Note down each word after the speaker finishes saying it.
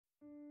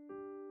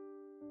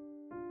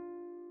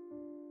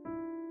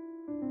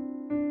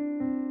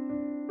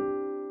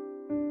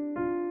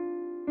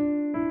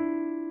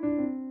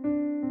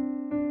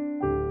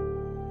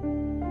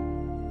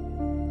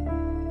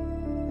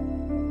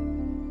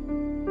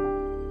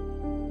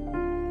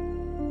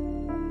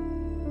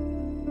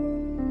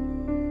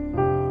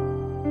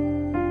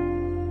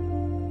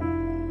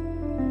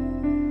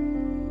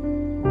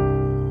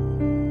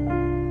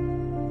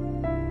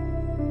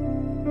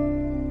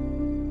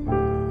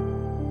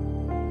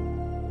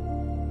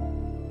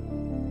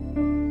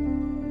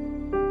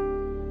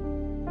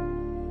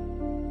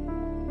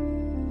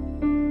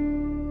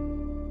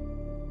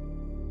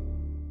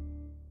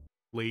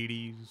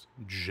Ladies,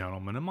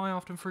 gentlemen, and my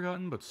often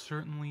forgotten, but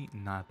certainly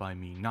not by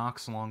me,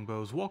 Nox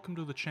Longbows, welcome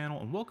to the channel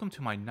and welcome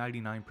to my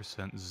 99%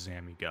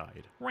 Zammy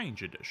guide,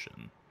 Range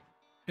Edition.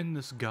 In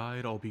this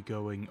guide, I'll be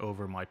going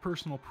over my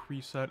personal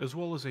preset as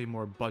well as a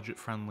more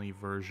budget-friendly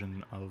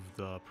version of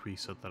the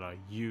preset that I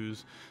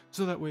use,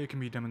 so that way it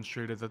can be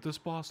demonstrated that this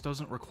boss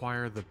doesn't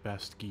require the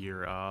best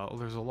gear.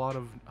 There's a lot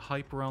of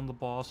hype around the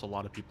boss. A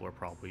lot of people are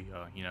probably,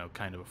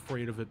 kind of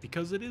afraid of it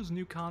because it is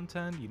new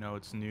content.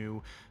 It's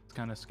new, it's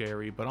kind of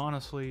scary, but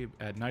honestly,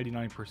 at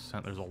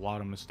 99%, there's a lot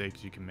of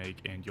mistakes you can make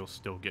and you'll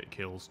still get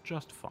kills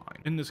just fine.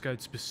 In this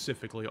guide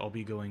specifically, I'll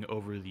be going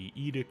over the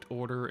Edic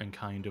Order and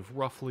kind of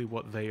roughly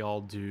what they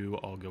all do.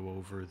 I'll go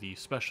over the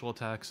special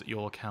attacks that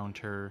you'll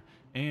encounter,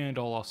 and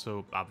I'll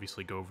also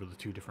obviously go over the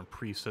two different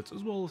presets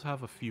as well as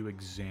have a few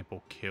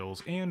example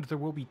kills, and there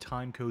will be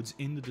time codes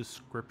in the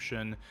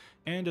description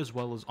and as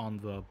well as on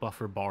the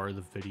buffer bar of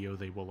the video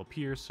they will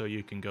appear, so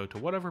you can go to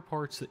whatever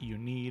parts that you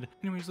need.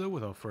 Anyways though,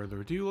 without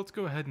further ado, let's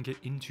go ahead and get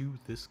into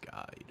this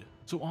guide.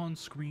 So on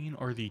screen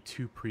are the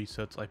two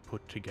presets I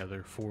put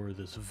together for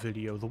this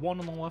video. The one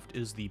on the left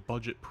is the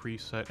budget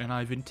preset, and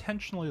I've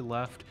intentionally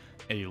left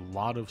a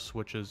lot of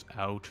switches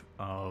out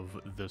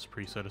of this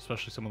preset,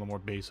 especially some of the more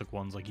basic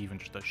ones like even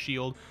just a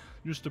shield,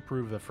 just to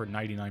prove that for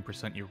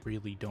 99% you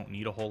really don't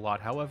need a whole lot.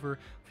 However,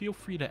 feel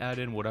free to add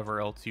in whatever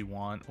else you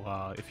want.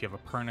 If you have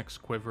a Pernix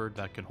quiver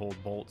that can hold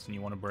bolts and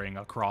you want to bring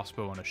a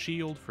crossbow and a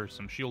shield for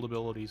some shield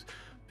abilities,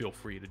 feel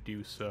free to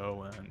do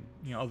so,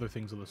 and other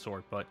things of the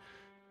sort. But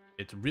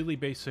it's really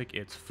basic.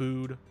 It's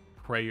food,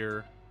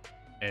 prayer,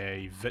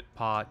 a vit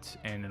pot,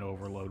 and an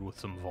overload with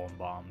some vuln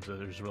bombs.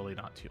 There's really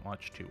not too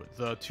much to it.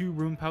 The two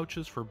rune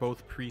pouches for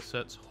both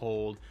presets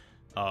hold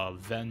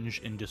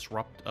Venge and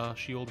Disrupt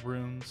shield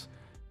runes,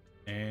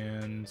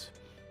 and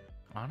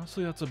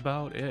honestly that's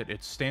about it.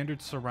 It's standard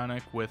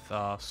Serenic with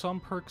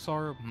some perks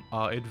are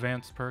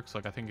advanced perks,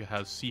 like I think it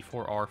has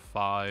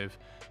C4R5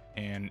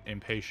 and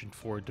Impatient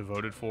 4,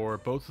 Devoted 4.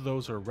 Both of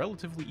those are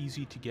relatively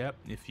easy to get.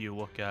 If you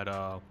look at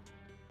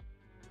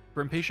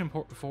for Impatient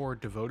 4,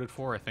 Devoted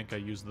 4, I think I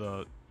use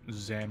the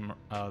Zammy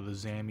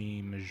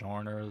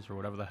Majarners or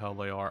whatever the hell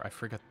they are. I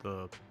forget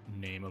the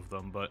name of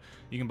them, but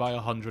you can buy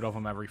 100 of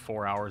them every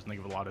 4 hours and they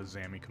give a lot of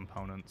Zammy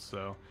components,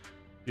 so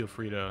feel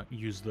free to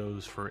use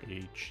those for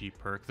a cheap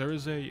perk.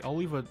 I'll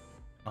leave a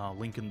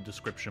link in the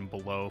description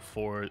below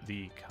for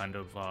the kind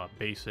of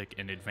basic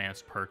and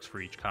advanced perks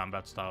for each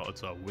combat style.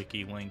 It's a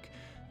wiki link,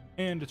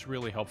 and it's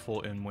really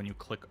helpful, and when you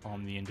click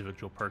on the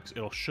individual perks,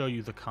 it'll show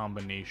you the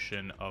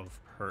combination of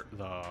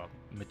the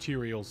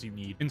materials you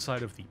need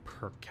inside of the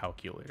perk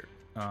calculator.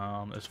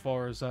 As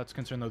far as that's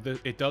concerned though,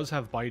 it does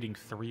have Biting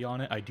 3 on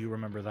it, I do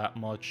remember that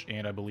much,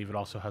 and I believe it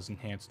also has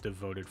Enhanced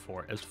Devoted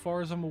 4. As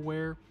far as I'm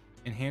aware,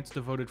 Enhanced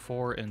Devoted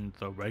 4 and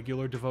the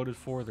regular Devoted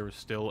 4, there is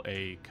still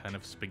a kind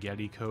of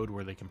spaghetti code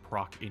where they can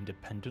proc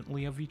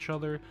independently of each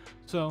other,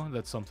 so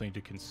that's something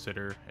to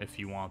consider if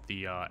you want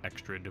the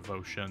extra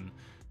devotion.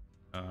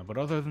 But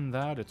other than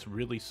that, it's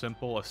really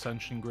simple.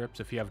 Ascension grips,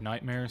 if you have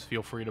nightmares,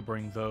 feel free to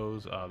bring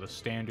those. The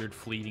standard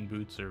fleeting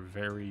boots are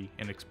very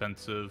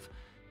inexpensive.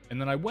 And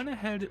then I went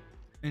ahead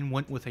and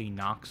went with a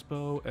Nox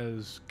bow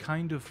as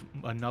kind of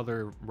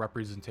another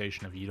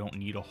representation of you don't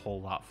need a whole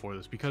lot for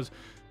this, because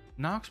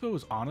Nox bow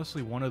is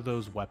honestly one of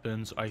those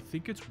weapons. I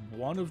think it's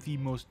one of the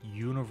most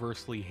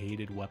universally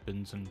hated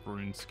weapons in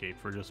RuneScape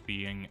for just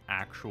being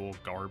actual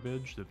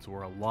garbage. That's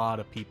where what a lot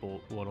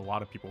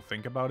of people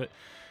think about it.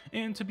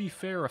 And to be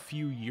fair, a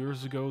few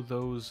years ago,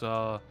 those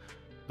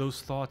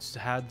thoughts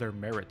had their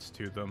merits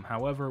to them.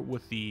 However,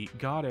 with the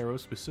God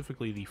arrows,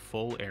 specifically the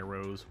full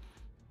arrows,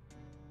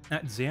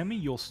 at Zammy,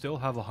 you'll still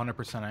have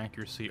 100%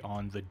 accuracy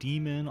on the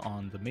demon,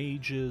 on the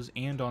mages,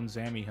 and on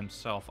Zammy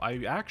himself.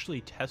 I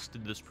actually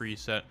tested this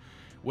preset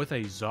with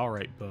a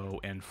Zarite bow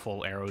and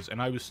full arrows, and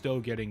I was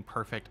still getting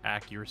perfect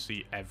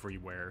accuracy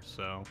everywhere.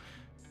 So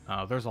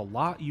there's a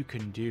lot you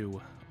can do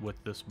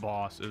with this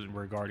boss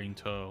regarding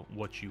to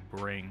what you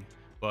bring.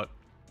 But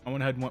I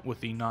went ahead and went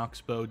with the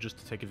Nox bow just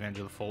to take advantage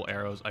of the full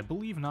arrows. I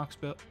believe Nox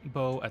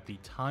bow at the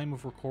time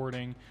of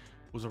recording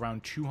was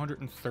around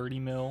 230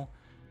 mil.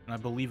 And I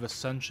believe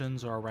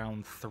Ascensions are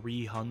around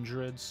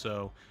 300,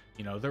 so,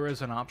 there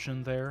is an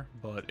option there,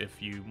 but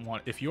if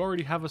you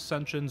already have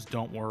Ascensions,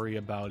 don't worry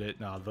about it.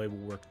 They will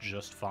work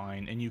just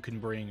fine, and you can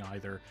bring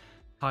either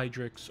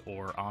Hydrix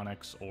or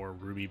Onyx or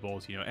Ruby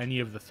Bolt.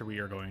 Any of the three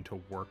are going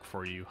to work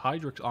for you.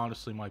 Hydrix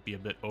honestly might be a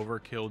bit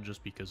overkill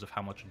just because of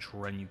how much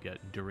Dren you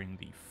get during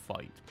the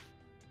fight.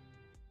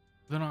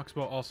 The Nox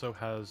bow also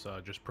has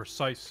just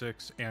Precise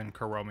 6 and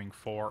Corroming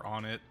 4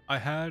 on it. I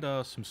had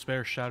some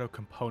spare Shadow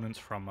components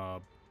from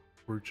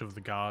Brooch of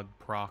the God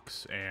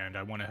procs, and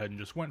I went ahead and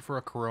just went for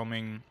a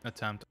Corroming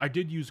attempt. I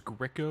did use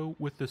Gricko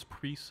with this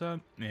preset,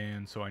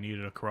 and so I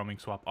needed a Corroming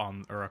swap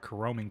or a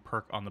Corroming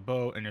perk on the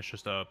bow, and it's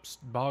just a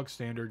bog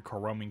standard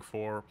Corroming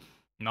 4,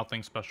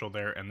 nothing special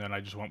there. And then I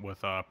just went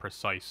with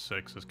Precise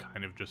 6 as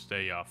kind of just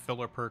a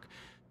filler perk.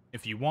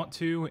 If you want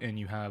to, and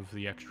you have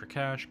the extra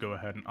cash, go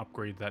ahead and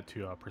upgrade that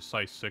to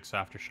Precise 6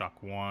 Aftershock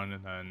 1,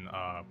 and then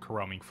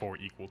Corroming 4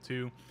 equal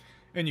 2.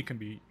 and you can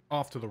be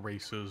off to the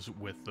races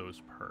with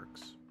those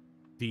perks.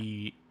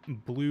 The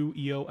blue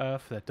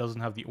EOF that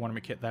doesn't have the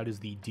ornament kit, that is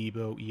the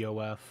Debo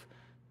EOF,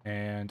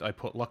 and I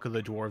put Luck of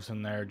the Dwarves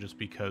in there just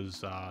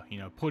because, you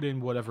know, put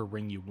in whatever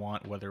ring you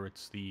want, whether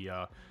it's the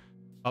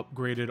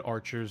upgraded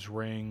Archer's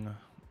ring,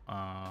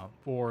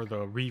 or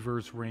the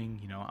Reaver's ring,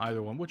 you know,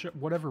 either one,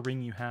 whatever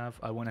ring you have,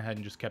 I went ahead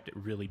and just kept it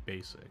really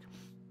basic.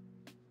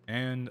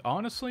 And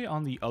honestly,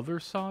 on the other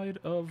side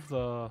of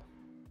the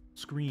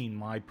screen,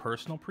 my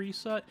personal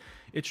preset,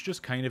 it's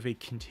just kind of a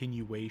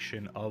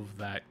continuation of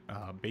that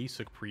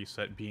basic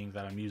preset, being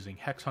that I'm using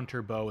Hex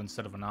Hunter bow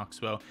instead of an Ox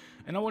bow,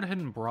 and I went ahead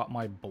and brought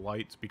my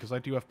blights because I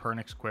do have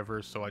Pernix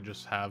quivers, so I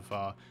just have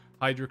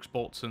Hydrix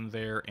bolts in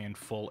there and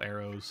full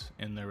arrows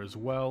in there as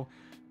well,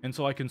 and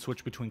so I can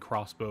switch between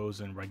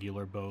crossbows and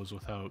regular bows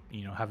without,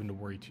 you know, having to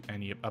worry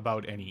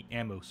about any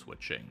ammo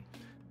switching.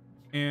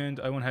 And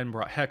I went ahead and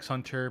brought Hex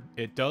Hunter.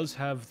 It does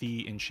have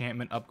the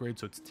enchantment upgrade,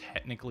 so it's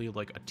technically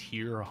like a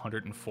tier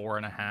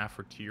 104.5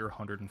 or tier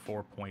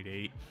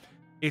 104.8.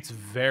 It's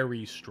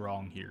very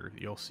strong here.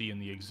 You'll see in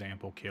the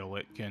example kill,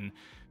 it can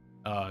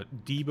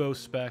Debo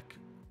spec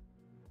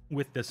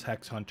with this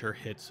Hex Hunter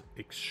hits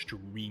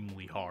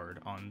extremely hard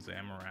on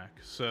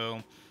Zamorak.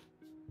 So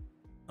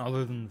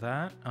other than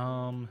that,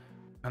 I'm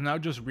now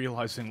just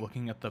realizing,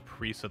 looking at the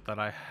preset, that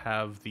I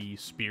have the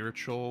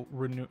spiritual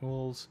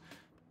renewals,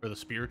 or the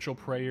spiritual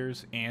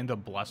prayers, and a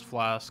blessed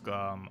flask.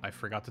 I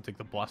forgot to take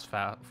the blessed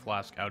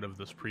flask out of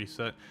this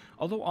preset,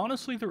 although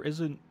honestly there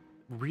isn't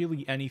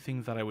really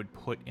anything that I would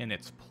put in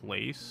its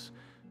place.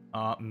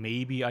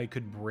 Maybe I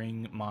could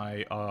bring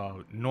my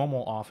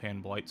normal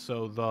offhand blight.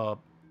 So the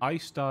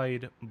Ice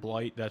Dyed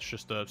blight, that's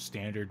just a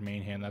standard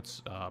main hand,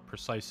 that's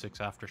precise 6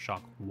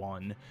 aftershock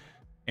 1.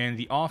 And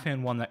the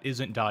offhand one that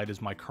isn't dyed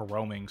is my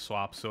Coroming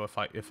swap, so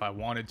if I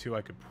wanted to,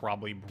 I could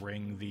probably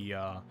bring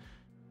the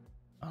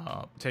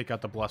take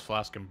out the Blessed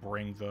Flask and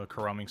bring the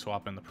Coroming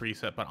swap in the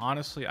preset, but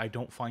honestly, I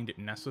don't find it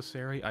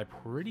necessary. I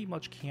pretty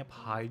much camp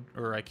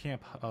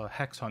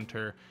Hex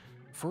Hunter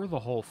for the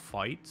whole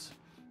fight,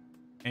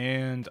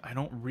 and I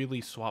don't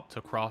really swap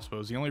to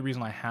crossbows. The only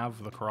reason I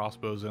have the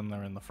crossbows in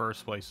there in the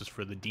first place is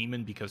for the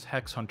demon, because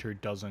Hex Hunter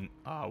doesn't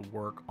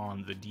work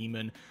on the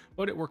demon,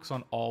 but it works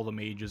on all the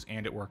mages,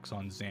 and it works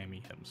on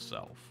Zammy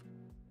himself.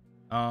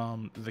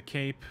 The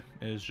cape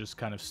is just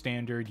kind of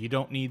standard. You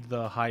don't need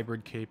the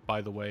hybrid cape,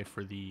 by the way,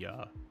 for the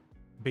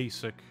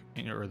basic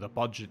or the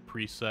budget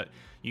preset.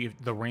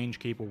 The range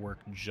cape will work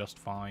just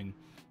fine.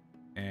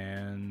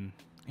 And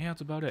yeah,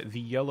 that's about it. The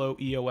yellow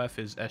EOF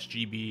is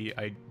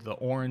SGB. The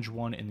orange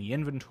one in the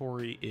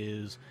inventory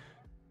is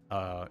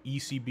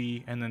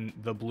ECB, and then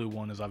the blue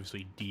one is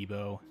obviously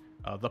Debo.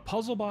 The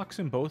puzzle box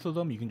in both of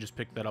them, you can just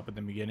pick that up at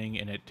the beginning,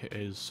 and it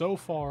is, so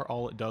far,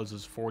 all it does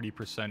is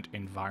 40%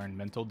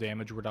 environmental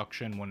damage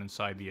reduction when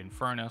inside the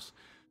Infernus.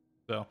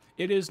 So,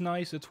 it is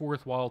nice, it's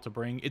worthwhile to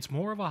bring. It's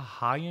more of a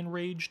high-end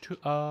rage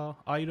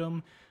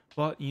item,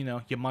 but, you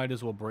know, you might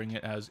as well bring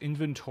it, as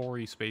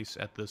inventory space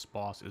at this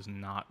boss is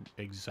not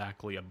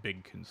exactly a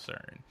big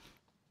concern.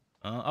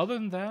 Other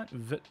than that,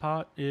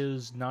 Vitpot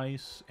is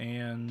nice,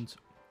 and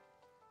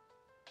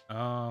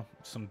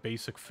some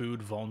basic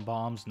food, Vuln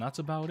Bombs, and that's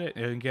about it.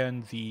 And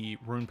again, the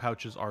rune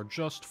pouches are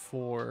just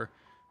for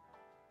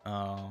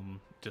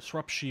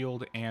Disrupt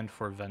Shield and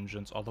for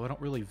Vengeance, although I don't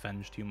really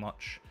venge too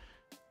much.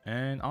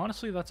 And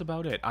honestly, that's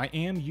about it. I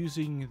am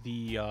using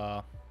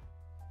the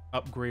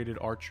upgraded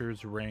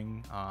Archer's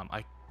Ring.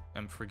 I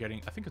am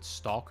forgetting, I think it's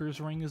Stalker's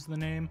Ring is the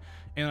name,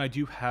 and I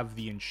do have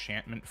the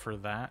enchantment for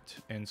that,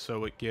 and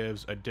so it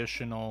gives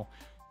additional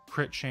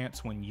crit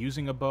chance when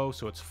using a bow,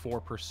 so it's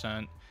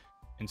 4%.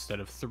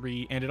 Instead of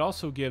 3, and it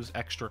also gives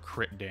extra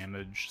crit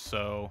damage,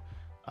 so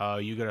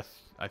you get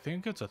I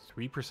think it's a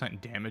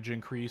 3% damage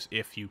increase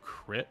if you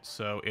crit,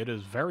 so it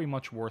is very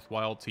much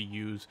worthwhile to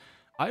use.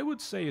 I would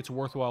say it's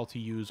worthwhile to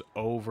use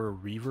over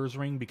Reaver's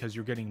Ring because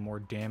you're getting more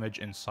damage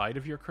inside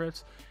of your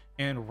crits,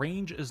 and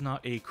range is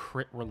not a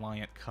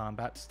crit-reliant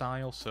combat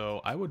style,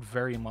 so I would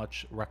very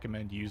much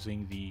recommend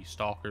using the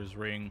Stalker's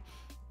Ring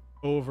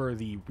over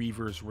the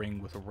Reaver's Ring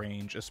with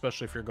range,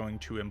 especially if you're going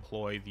to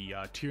employ the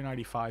tier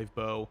 95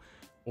 bow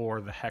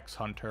or the Hex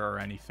Hunter or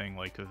anything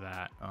like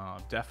that.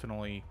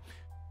 Definitely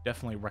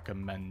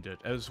recommend it.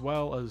 As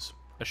well as,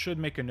 I should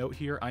make a note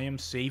here, I am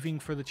saving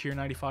for the tier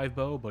 95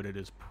 bow, but it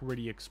is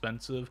pretty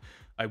expensive.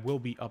 I will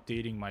be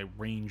updating my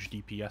range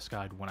DPS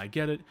guide when I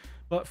get it,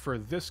 but for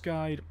this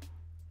guide,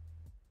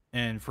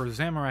 and for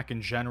Zamorak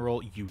in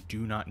general, you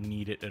do not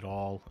need it at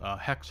all.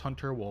 Hex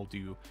Hunter will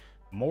do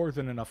more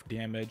than enough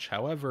damage.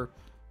 However,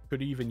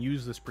 could even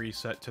use this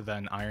preset to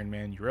then Iron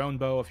Man your own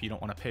bow if you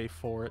don't want to pay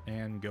for it,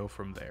 and go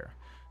from there.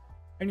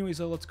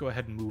 Anyways, let's go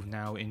ahead and move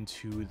now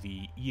into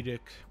the Edic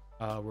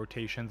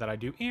rotation that I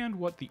do, and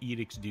what the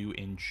Edicts do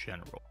in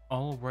general.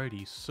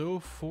 Alrighty, so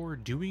for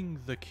doing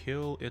the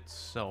kill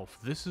itself,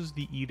 this is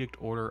the Edict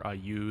order I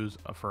use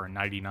for a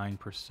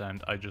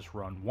 99%. I just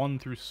run 1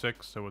 through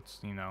 6, so it's,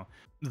 you know,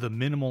 the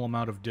minimal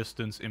amount of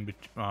distance in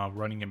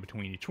running in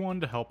between each one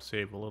to help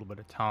save a little bit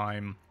of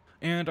time.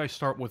 and I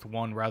start with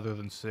 1 rather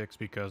than 6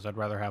 because I'd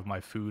rather have my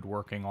food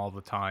working all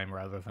the time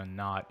rather than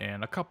not,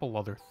 and a couple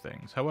other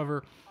things.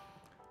 However,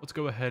 let's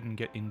go ahead and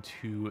get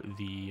into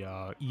the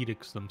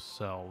edicts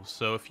themselves.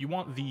 So if you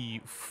want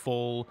the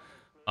full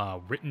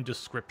written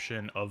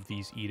description of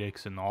these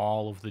edicts and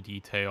all of the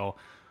detail,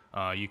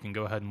 you can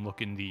go ahead and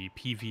look in the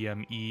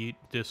PVME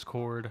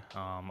Discord.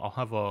 I'll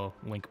have a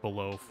link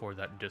below for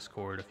that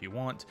Discord if you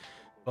want,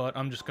 but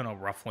I'm just going to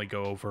roughly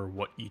go over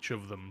what each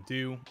of them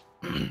do.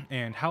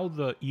 And how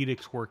the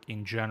edicts work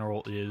in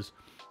general is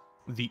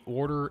the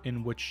order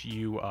in which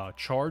you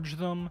charge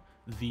them.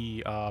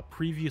 The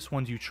previous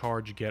ones you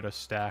charge get a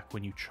stack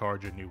when you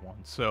charge a new one.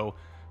 So,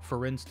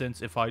 for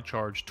instance, if I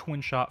charge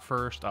Twinshot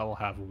first, I will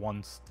have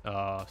 1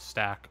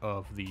 stack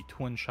of the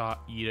Twinshot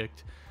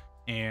edict.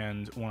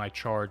 And when I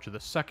charge the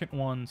second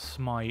one,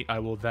 Smite, I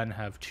will then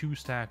have 2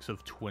 stacks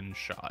of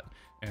Twinshot.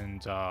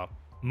 And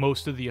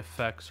most of the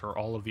effects, or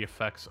all of the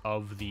effects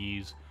of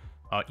these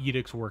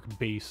edicts, work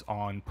based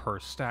on per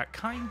stack,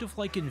 kind of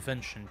like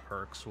invention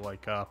perks,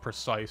 like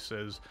Precise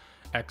is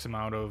X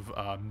amount of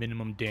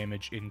minimum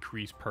damage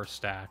increase per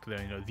stack.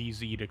 Then, you know,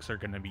 these edicts are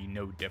going to be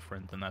no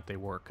different than that. They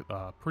work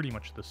pretty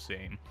much the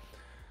same.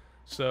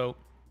 So,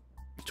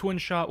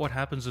 Twinshot, what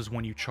happens is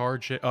when you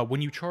charge it,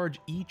 when you charge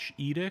each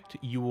edict,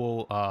 you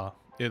will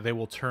they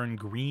will turn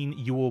green.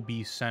 You will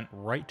be sent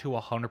right to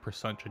 100%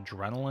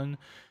 adrenaline.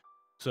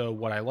 So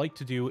what I like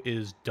to do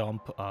is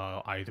dump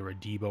either a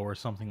Debo or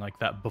something like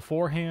that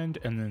beforehand,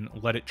 and then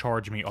let it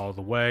charge me all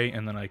the way,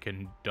 and then I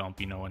can dump,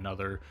 you know,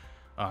 another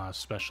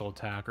special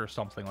attack or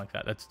something like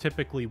that. That's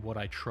typically what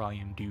I try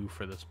and do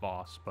for this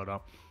boss. But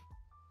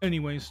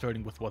anyways,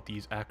 starting with what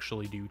these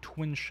actually do,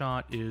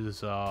 Twinshot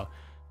is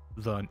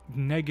the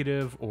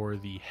negative, or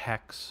the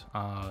hex,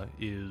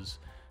 is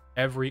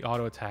every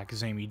auto attack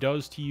Zammy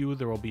does to you,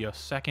 there will be a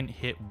second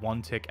hit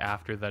 1 tick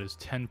after that is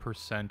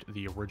 10%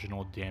 the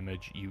original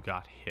damage you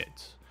got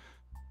hit.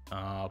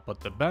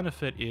 But the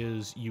benefit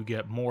is you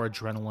get more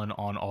adrenaline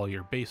on all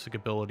your basic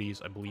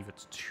abilities. I believe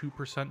it's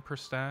 2% per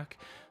stack.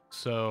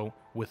 So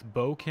with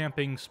bow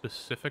camping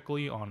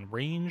specifically on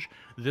range,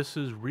 this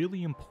is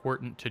really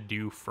important to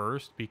do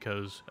first,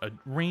 because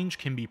range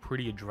can be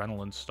pretty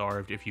adrenaline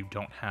starved if you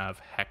don't have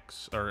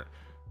hex, or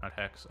not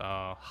hex,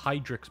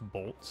 Hydrix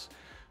bolts.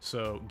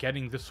 So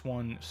getting this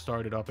one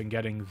started up and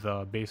getting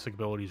the basic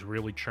abilities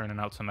really churning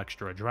out some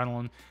extra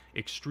adrenaline,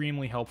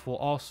 extremely helpful.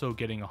 Also,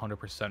 getting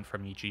 100%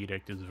 from each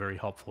edict is very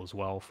helpful as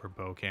well for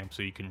bow camp,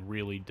 so you can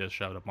really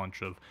dish out a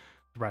bunch of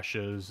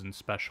threshes and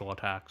special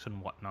attacks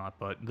and whatnot.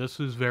 But this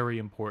is very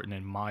important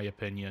in my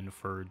opinion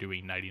for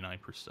doing 99%.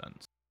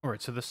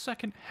 Alright, so the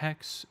second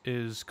hex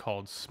is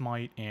called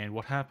Smite, and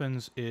what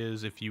happens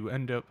is if you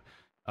end up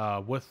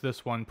with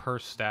this one per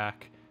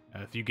stack,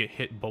 if you get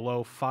hit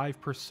below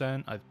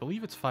 5%, I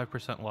believe it's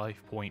 5%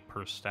 life point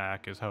per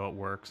stack is how it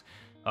works,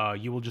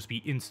 you will just be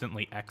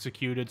instantly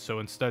executed. So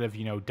instead of,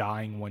 you know,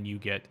 dying when you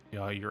get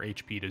your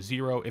HP to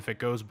 0, if it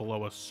goes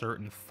below a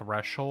certain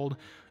threshold,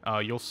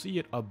 you'll see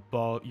it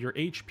above, your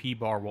HP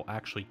bar will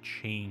actually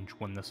change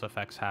when this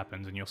effect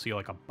happens, and you'll see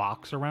like a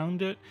box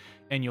around it,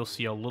 and you'll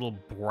see a little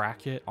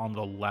bracket on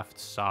the left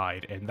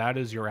side, and that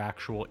is your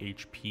actual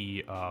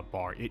HP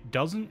bar. It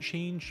doesn't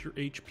change your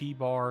HP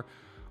bar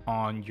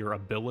on your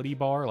ability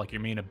bar, like your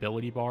main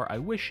ability bar. I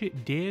wish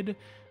it did,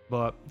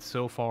 but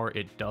so far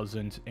it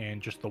doesn't, and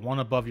just the one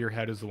above your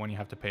head is the one you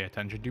have to pay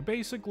attention to.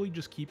 Basically,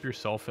 just keep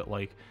yourself at,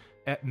 like,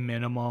 at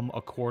minimum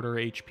a quarter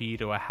HP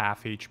to a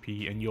half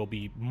HP, and you'll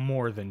be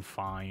more than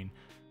fine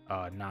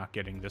not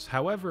getting this.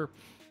 However,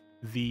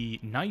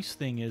 the nice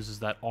thing is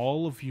that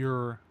all of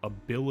your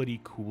ability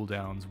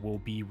cooldowns will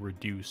be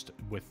reduced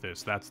with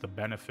this. That's the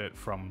benefit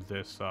from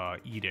this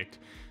edict.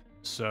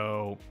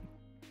 So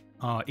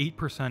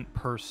 8%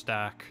 per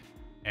stack,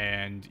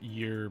 and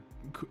your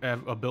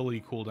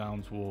ability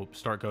cooldowns will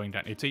start going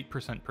down. It's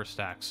 8% per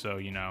stack, so,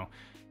 you know,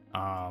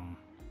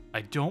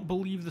 I don't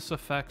believe this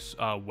affects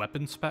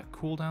weapon spec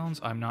cooldowns.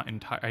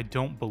 I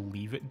don't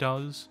believe it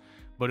does,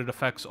 but it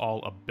affects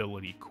all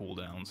ability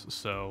cooldowns.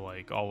 So,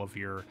 like, all of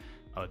your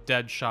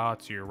dead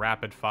shots, your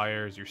rapid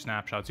fires, your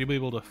snapshots, you'll be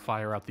able to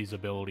fire out these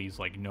abilities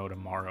like no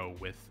tomorrow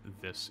with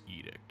this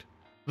edict.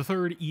 The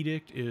third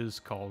edict is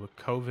called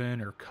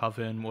Coven, or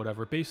Coven,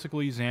 whatever.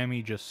 Basically,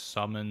 Zammy just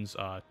summons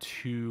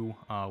 2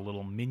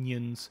 little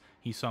minions.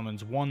 He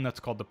summons one that's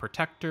called the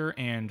Protector,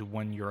 and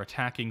when you're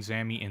attacking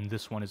Zammy and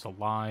this one is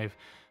alive,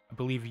 I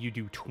believe you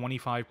do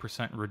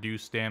 25%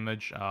 reduced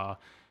damage.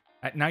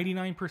 At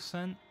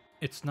 99%,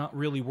 it's not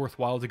really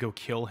worthwhile to go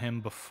kill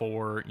him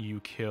before you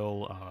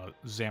kill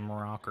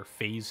Zamorak, or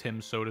phase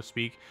him, so to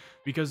speak,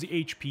 because the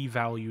HP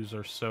values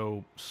are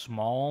so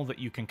small that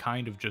you can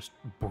kind of just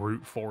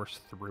brute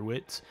force through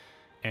it,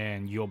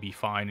 and you'll be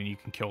fine, and you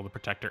can kill the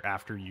Protector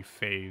after you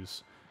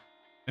phase.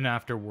 And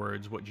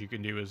afterwards, what you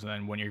can do is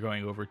then, when you're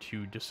going over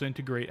to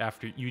Disintegrate,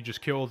 after you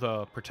just kill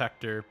the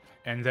Protector,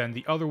 and then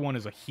the other one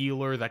is a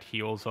healer that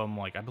heals them,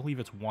 like, I believe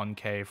it's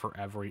 1k for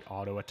every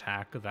auto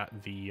attack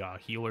that the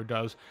healer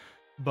does.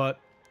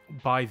 But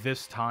by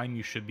this time,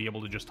 you should be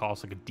able to just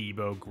toss like a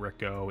Debo,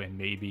 Gricko, and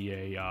maybe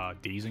a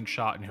Dazing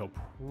Shot, and he'll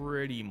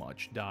pretty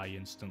much die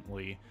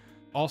instantly.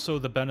 Also,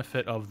 the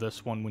benefit of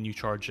this one when you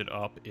charge it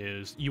up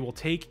is you will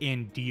take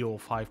and deal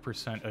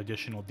 5%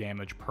 additional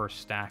damage per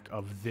stack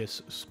of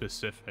this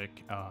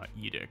specific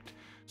edict.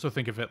 So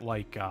think of it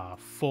like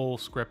Full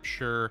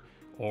Scripture,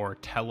 or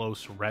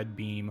Telos Red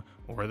Beam,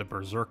 or the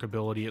Berserk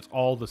ability. It's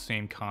all the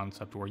same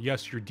concept where,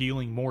 yes, you're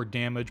dealing more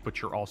damage,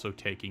 but you're also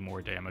taking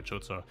more damage. So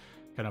it's a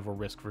kind of a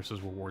risk versus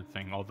reward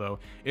thing, although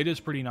it is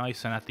pretty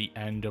nice. And at the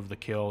end of the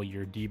kill,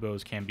 your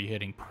Debos can be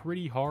hitting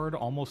pretty hard,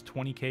 almost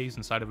 20Ks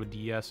inside of a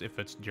DS if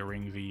it's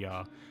during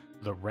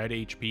the red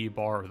HP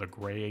bar or the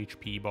gray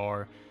HP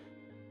bar.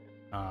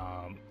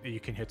 You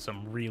can hit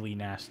some really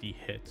nasty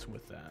hits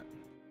with that.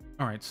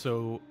 All right,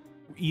 so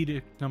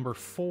edict number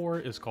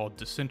 4 is called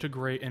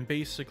Disintegrate, and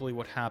basically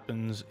what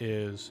happens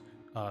is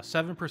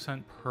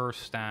 7% per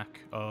stack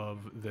of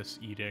this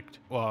edict.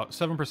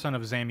 7%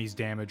 of Zammy's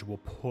damage will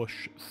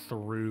push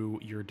through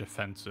your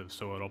defensive,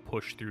 so it'll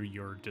push through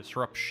your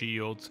disrupt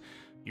shields,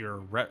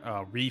 your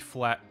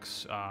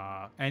reflex,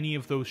 any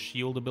of those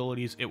shield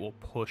abilities. It will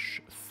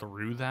push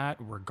through that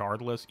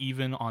regardless.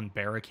 Even on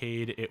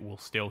barricade, it will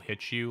still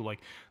hit you. Like,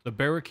 the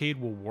barricade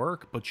will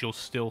work, but you'll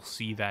still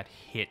see that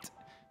hit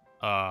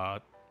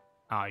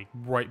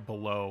right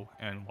below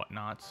and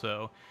whatnot.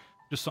 So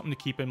just something to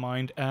keep in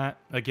mind.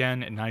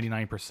 Again, at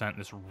 99%,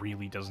 this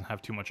really doesn't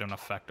have too much of an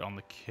effect on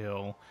the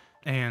kill.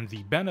 And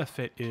the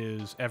benefit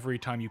is every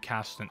time you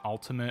cast an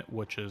ultimate,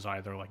 which is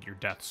either like your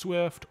Death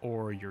Swift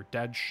or your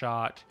Dead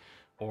Shot,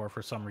 or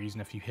for some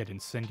reason if you hit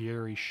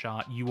Incendiary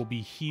Shot, you will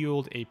be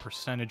healed a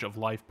percentage of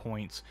life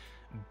points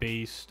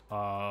based,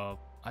 I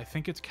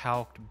think it's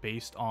calced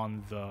based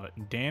on the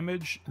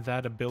damage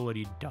that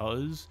ability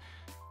does.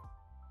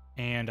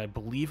 And I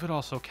believe it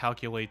also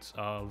calculates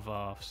of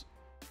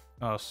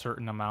a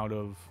certain amount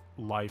of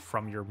life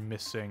from your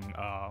missing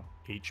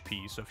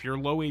HP. So if you're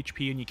low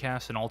HP and you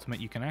cast an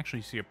ultimate, you can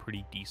actually see a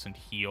pretty decent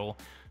heal.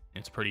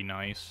 It's pretty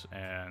nice.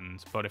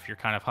 But if you're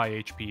kind of high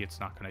HP,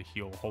 it's not going to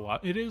heal a whole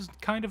lot. It is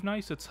kind of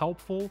nice. It's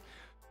helpful.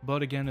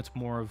 But again, it's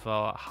more of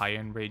a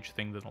high-end rage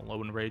thing than a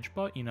low-end rage.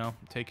 But, you know,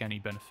 take any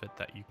benefit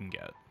that you can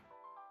get.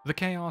 The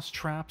Chaos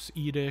Traps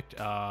Edict,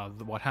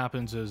 what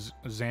happens is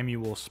Zammy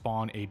will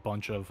spawn a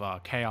bunch of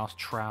Chaos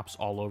Traps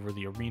all over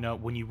the arena.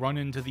 When you run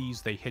into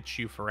these, they hit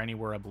you for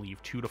anywhere, I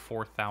believe, 2,000 to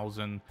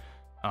 4,000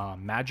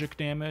 magic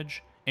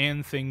damage,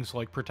 and things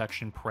like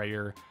Protection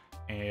Prayer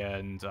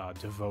and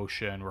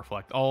Devotion,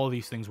 Reflect. All of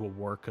these things will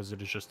work because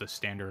it is just a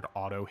standard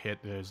auto hit.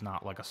 It is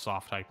not like a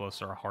soft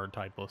typeless or a hard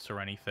typeless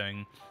or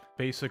anything.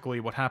 Basically,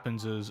 what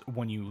happens is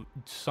when you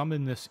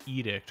summon this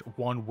edict,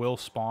 one will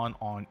spawn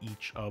on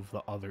each of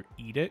the other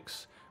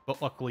edicts, but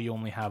luckily you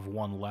only have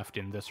one left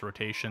in this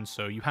rotation,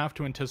 so you have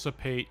to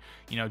anticipate,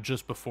 you know,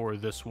 just before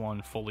this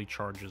one fully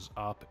charges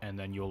up, and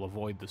then you'll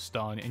avoid the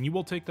stun, and you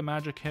will take the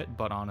magic hit,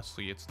 but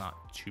honestly, it's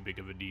not too big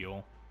of a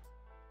deal.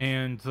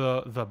 And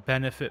the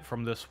benefit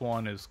from this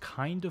one is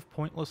kind of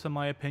pointless in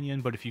my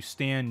opinion, but if you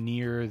stand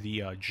near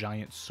the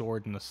giant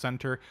sword in the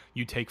center,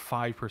 you take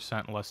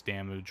 5% less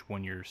damage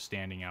when you're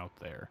standing out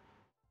there.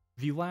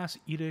 The last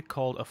edict,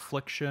 called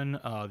Affliction,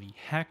 the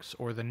hex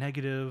or the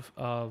negative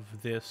of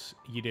this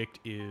edict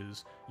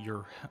is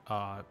your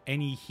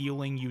any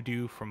healing you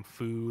do from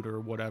food or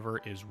whatever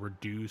is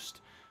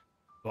reduced,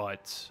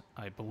 but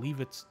I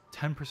believe it's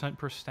 10%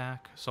 per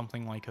stack,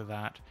 something like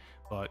that.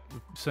 But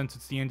since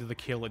it's the end of the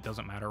kill, it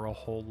doesn't matter a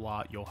whole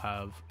lot. You'll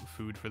have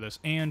food for this.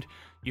 And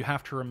you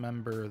have to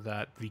remember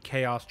that the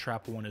Chaos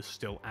Trap one is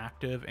still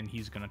active, and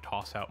he's going to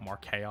toss out more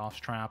Chaos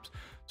Traps.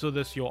 So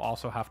this you'll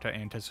also have to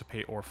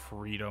anticipate or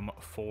freedom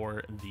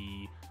for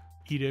the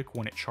Edict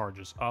when it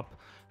charges up.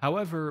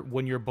 However,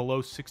 when you're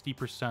below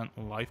 60%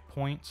 life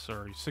points,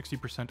 or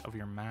 60% of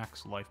your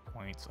max life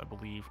points, I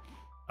believe,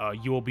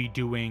 you will be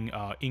doing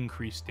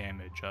increased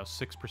damage,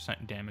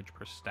 6% damage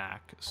per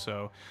stack.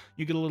 So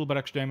you get a little bit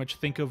extra damage.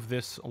 Think of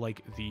this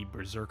like the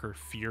Berserker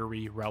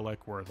Fury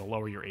relic, where the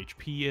lower your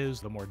HP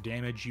is, the more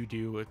damage you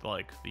do with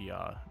like the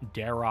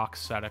Darok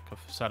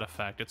set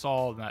effect. It's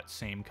all in that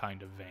same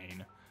kind of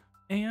vein.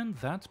 And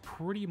that's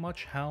pretty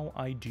much how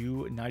I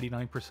do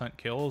 99%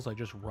 kills. I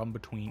just run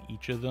between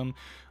each of them.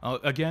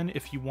 Again,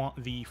 if you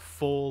want the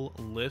full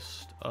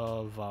list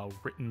of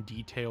written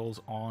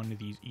details on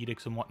these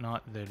edicts and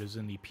whatnot, that is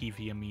in the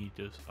PVME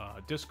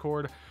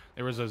Discord.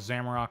 There is a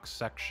Zamorak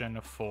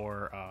section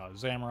for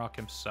Zamorak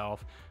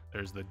himself.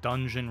 There's the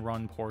dungeon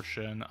run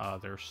portion.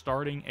 They're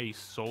starting a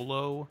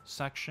solo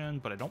section,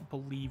 but I don't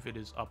believe it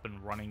is up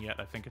and running yet.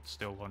 I think it's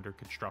still under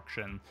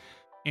construction.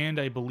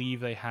 And I believe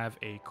they have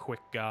a quick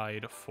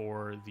guide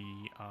for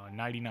the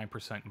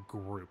 99%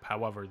 group.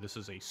 However, this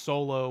is a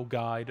solo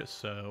guide,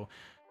 so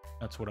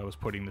that's what I was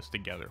putting this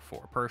together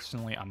for.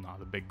 Personally, I'm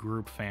not a big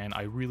group fan.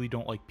 I really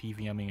don't like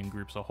PVMing in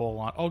groups a whole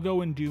lot. I'll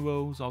go in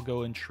duos, I'll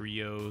go in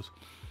trios,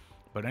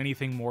 but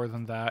anything more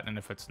than that, and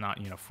if it's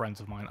not, you know, friends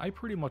of mine, I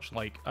pretty much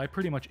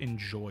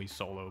enjoy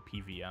solo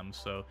PVM,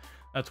 so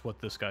that's what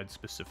this guide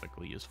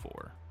specifically is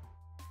for.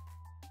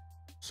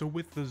 So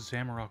with the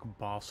Zamorak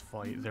boss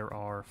fight, there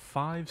are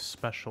 5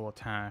 special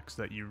attacks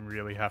that you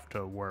really have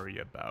to worry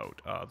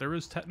about. There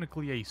is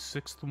technically a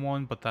 6th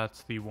one, but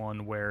that's the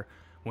one where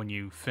when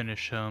you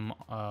finish him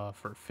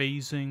for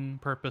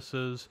phasing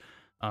purposes,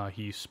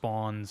 he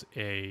spawns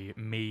a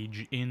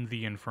mage in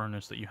the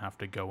Infernus that you have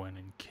to go in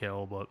and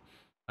kill, but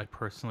I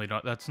personally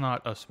don't. That's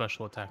not a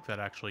special attack that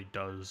actually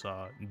does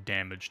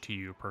damage to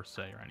you per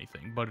se or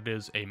anything, but it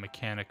is a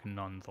mechanic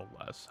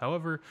nonetheless.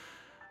 However,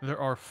 there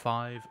are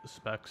 5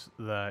 specs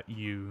that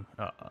you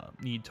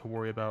need to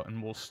worry about,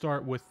 and we'll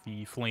start with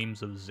the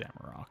Flames of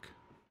Zamorak.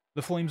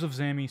 The Flames of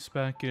Zammy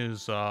spec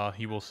is,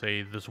 he will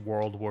say, this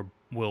world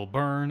will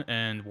burn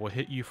and will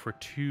hit you for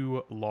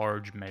 2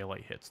 large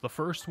melee hits. The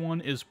first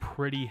one is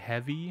pretty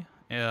heavy,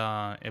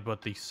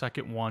 but the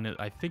second one,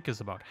 I think,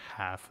 is about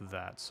half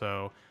that.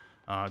 So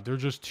they're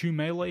just 2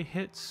 melee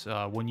hits.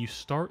 When you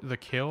start the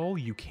kill,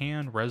 you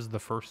can res the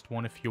first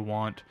one if you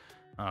want.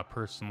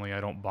 Personally,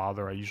 I don't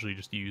bother. I usually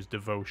just use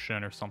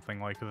Devotion or something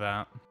like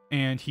that.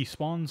 And he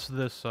spawns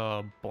this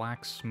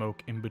black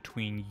smoke in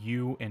between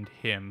you and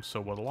him.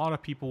 So what a lot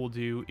of people will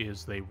do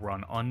is they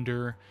run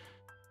under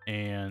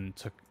and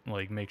to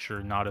like make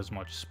sure not as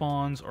much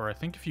spawns. Or I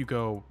think if you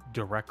go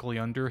directly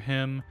under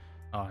him,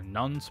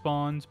 none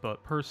spawns.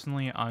 But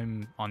personally,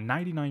 I'm on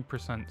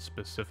 99%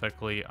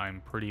 specifically,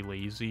 I'm pretty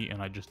lazy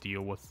and I just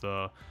deal with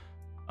the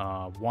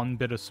 1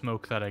 bit of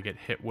smoke that I get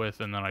hit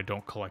with, and then I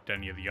don't collect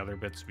any of the other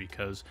bits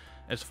because,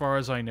 as far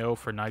as I know,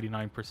 for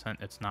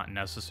 99% it's not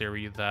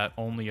necessary. That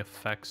only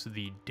affects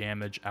the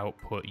damage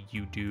output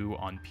you do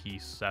on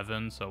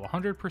P7, so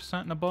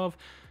 100% and above,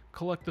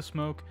 collect the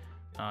smoke.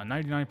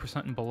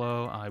 99% and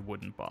below, I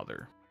wouldn't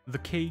bother. The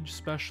cage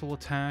special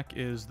attack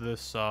is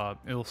this,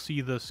 you'll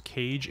see this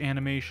cage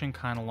animation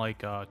kind of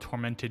like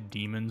Tormented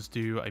Demons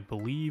do, I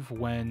believe,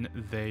 when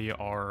they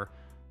are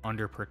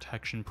under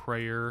Protection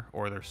Prayer,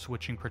 or they're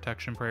switching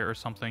Protection Prayer or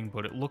something,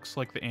 but it looks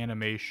like the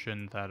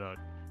animation that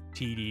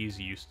TDs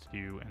used to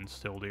do and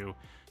still do.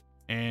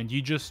 And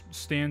you just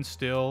stand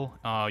still,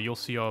 you'll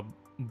see a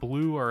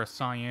blue or a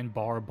cyan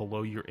bar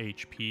below your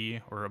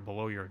HP, or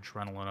below your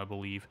adrenaline, I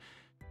believe.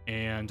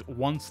 And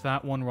once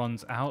that one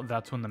runs out,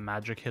 that's when the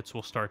magic hits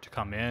will start to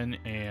come in,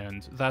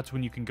 and that's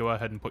when you can go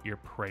ahead and put your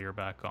prayer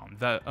back on.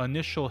 That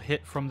initial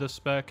hit from this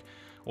spec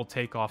will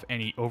take off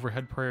any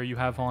overhead prayer you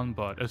have on,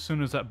 but as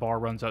soon as that bar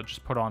runs out,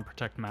 just put on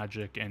Protect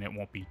Magic and it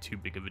won't be too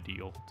big of a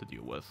deal to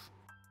deal with.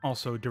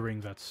 Also,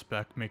 during that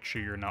spec, make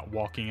sure you're not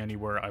walking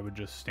anywhere. I would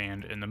just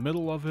stand in the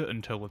middle of it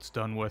until it's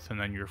done with, and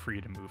then you're free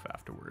to move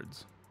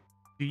afterwards.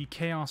 The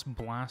Chaos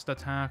Blast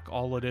attack,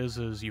 all it is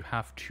you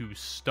have to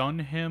stun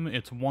him.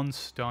 It's 1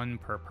 stun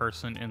per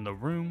person in the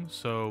room,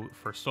 so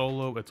for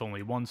solo, it's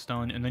only 1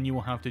 stun, and then you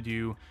will have to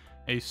do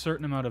a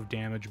certain amount of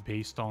damage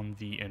based on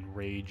the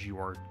enrage you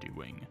are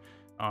doing.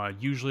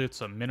 Usually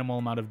it's a minimal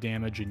amount of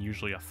damage, and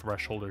usually a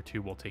threshold or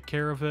 2 will take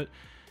care of it.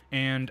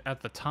 And at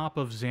the top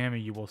of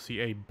Zammy, you will see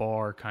a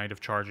bar kind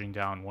of charging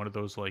down, one of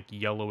those like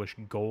yellowish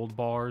gold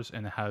bars,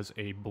 and it has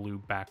a blue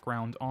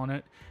background on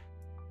it.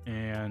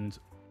 And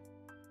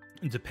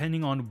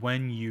depending on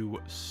when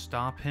you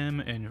stop him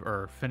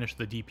or finish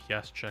the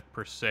DPS check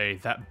per se,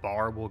 that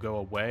bar will go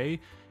away,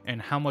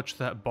 and how much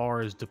that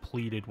bar is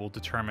depleted will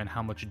determine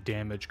how much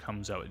damage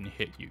comes out and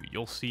hit you.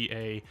 You'll see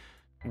a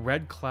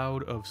red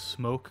cloud of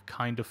smoke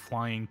kind of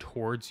flying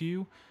towards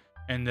you,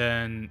 and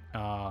then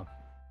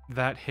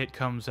that hit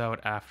comes out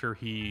after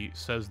he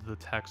says the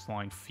text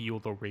line, "Feel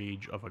the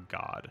rage of a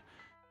god."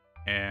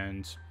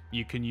 And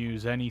you can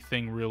use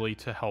anything really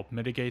to help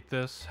mitigate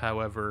this.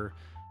 However,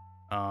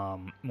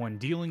 when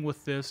dealing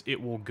with this, it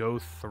will go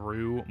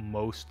through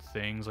most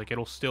things. Like,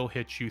 it'll still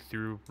hit you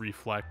through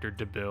Reflect or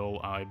Debil.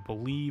 I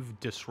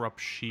believe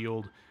Disrupt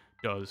Shield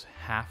does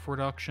half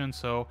reduction,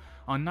 so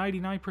on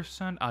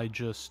 99%, I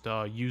just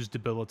use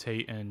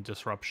Debilitate and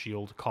Disrupt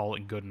Shield, call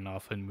it good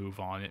enough, and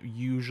move on. It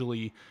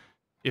usually,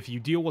 if you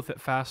deal with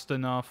it fast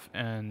enough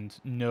and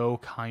know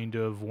kind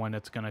of when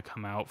it's going to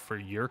come out for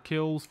your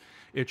kills,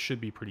 it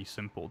should be pretty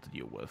simple to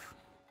deal with.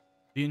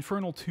 The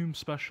Infernal Tomb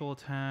special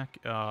attack,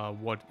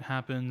 what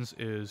happens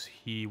is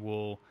he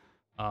will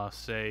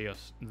say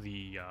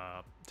the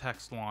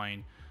text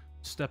line,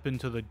 "Step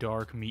into the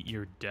dark, meet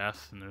your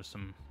death," and there's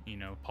some,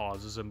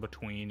 pauses in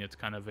between. It's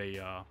kind of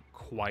a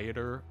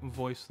quieter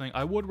voice thing.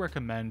 I would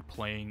recommend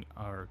playing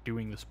or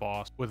doing this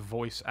boss with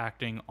voice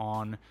acting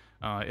on.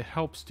 It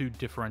helps to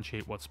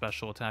differentiate what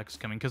special attacks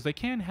coming, because they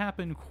can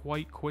happen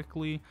quite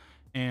quickly,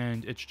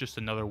 and it's just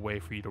another way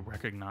for you to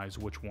recognize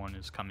which one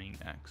is coming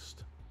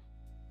next.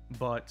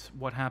 But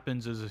what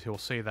happens is he'll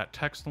say that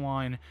text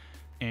line,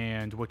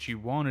 and what you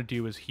want to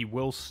do is he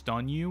will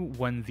stun you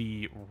when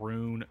the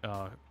rune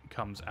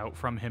comes out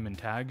from him and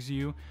tags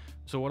you.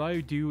 So what I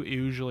do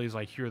usually is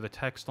I hear the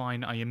text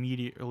line, I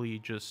immediately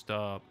just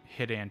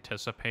hit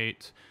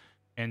anticipate,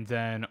 and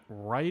then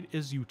right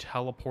as you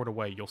teleport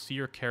away, you'll see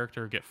your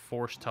character get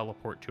forced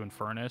teleport to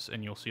Infernus,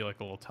 and you'll see like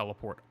a little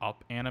teleport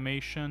up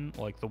animation,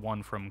 like the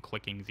one from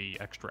clicking the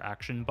extra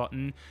action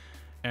button.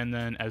 And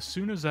then as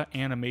soon as that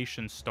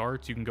animation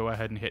starts, you can go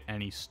ahead and hit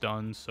any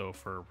stuns. So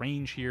for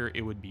range here,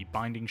 it would be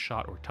Binding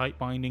Shot or Tight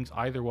Bindings.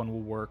 Either one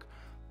will work.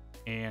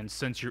 And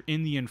since you're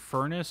in the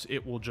Infernus,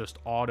 it will just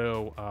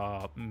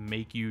auto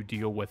make you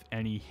deal with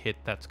any hit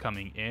that's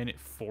coming in. It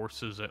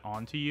forces it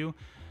onto you.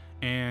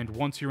 And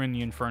once you're in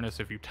the Infernus,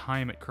 if you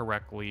time it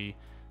correctly,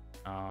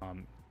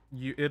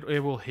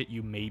 it will hit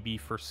you maybe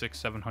for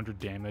 600-700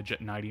 damage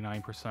at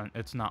 99%.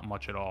 It's not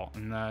much at all.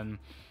 And then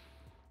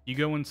you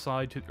go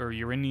inside, or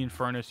you're in the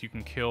Infernus, you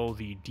can kill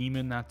the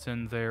demon that's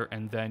in there,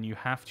 and then you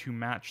have to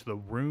match the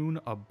rune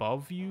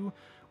above you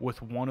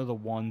with one of the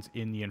ones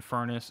in the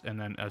Infernus, and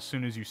then as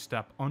soon as you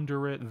step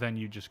under it, then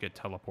you just get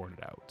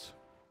teleported out.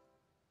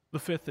 The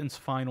fifth and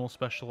final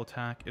special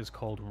attack is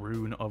called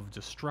Rune of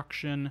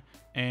Destruction,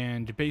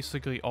 and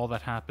basically all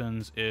that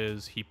happens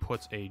is he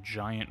puts a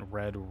giant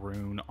red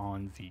rune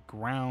on the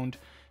ground,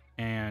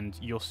 and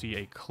you'll see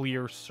a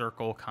clear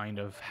circle kind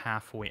of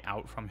halfway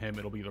out from him.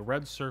 It'll be the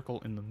red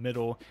circle in the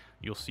middle.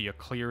 You'll see a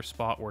clear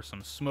spot where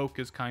some smoke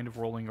is kind of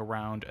rolling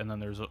around, and then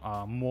there's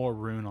more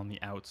rune on the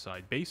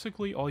outside.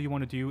 Basically, all you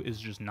want to do is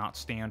just not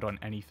stand on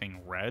anything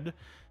red,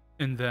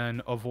 and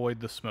then avoid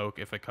the smoke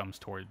if it comes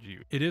towards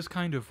you. It is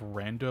kind of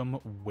random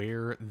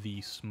where the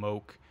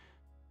smoke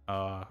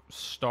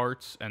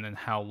starts and then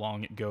how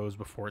long it goes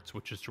before it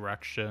switches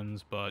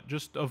directions, but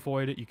just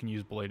avoid it. You can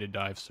use Bladed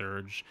Dive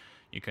Surge.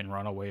 You can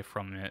run away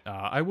from it.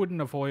 I would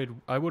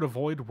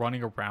avoid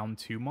running around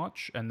too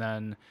much, and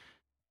then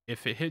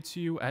if it hits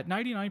you at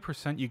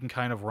 99%, you can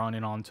kind of run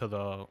in onto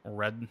the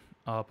red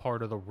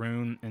part of the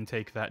rune and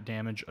take that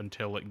damage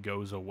until it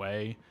goes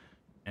away.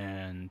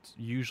 And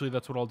usually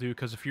that's what I'll do,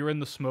 because if you're in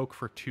the smoke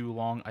for too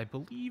long, I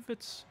believe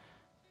it's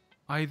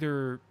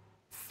either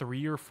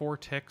 3 or 4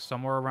 ticks,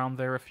 somewhere around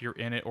there if you're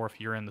in it, or if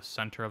you're in the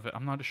center of it.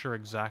 I'm not sure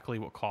exactly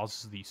what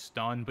causes the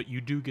stun, but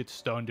you do get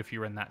stunned if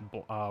you're in that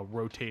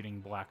rotating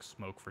black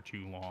smoke for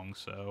too long.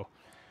 So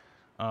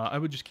I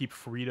would just keep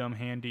Freedom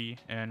handy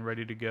and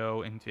ready to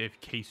go in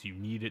case you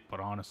need it,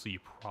 but honestly you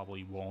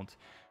probably won't.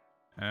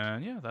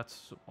 And yeah,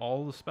 that's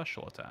all the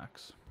special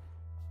attacks.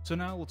 So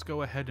now let's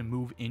go ahead and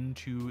move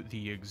into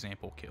the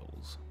example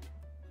kills.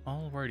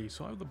 Alrighty,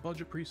 so I have the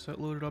budget preset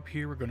loaded up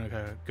here. We're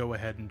gonna go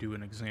ahead and do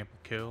an example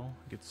kill.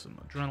 Get some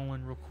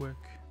adrenaline real quick.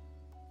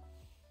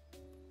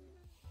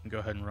 Go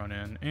ahead and run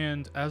in.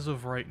 And as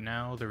of right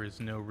now, there is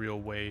no real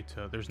way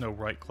to, there's no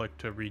right click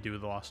to redo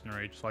the Lost in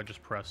Rage. So I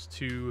just press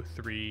 2,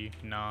 3,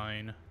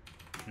 9,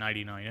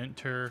 99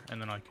 enter,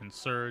 and then I can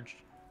surge.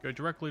 Go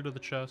directly to the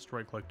chest,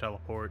 right click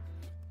teleport.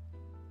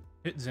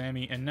 Hit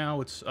Zammy, and now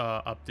it's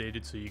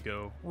updated, so you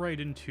go right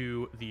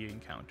into the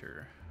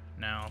encounter.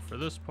 Now for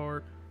this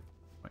part,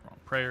 wrong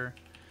prayer,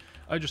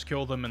 I just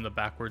kill them in the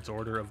backwards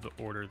order of the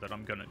order that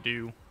I'm gonna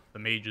do. The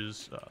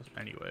mages,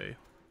 anyway.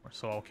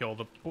 So I'll kill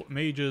the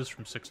mages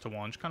from 6 to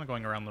 1, just kind of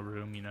going around the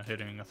room, you know,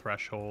 hitting a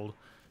threshold,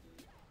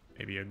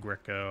 maybe a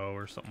Greco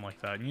or something like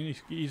that. And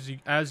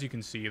as you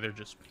can see,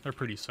 they're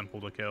pretty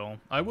simple to kill.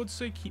 I would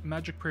say keep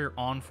Magic Prayer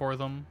on for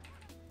them,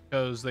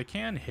 because they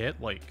can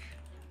hit like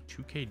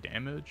 2k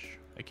damage.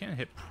 They can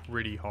hit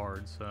pretty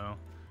hard, so.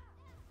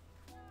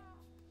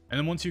 And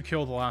then once you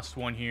kill the last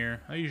one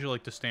here, I usually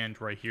like to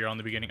stand right here on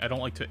the beginning. I don't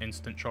like to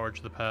instant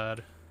charge the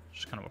pad.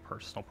 Just kind of a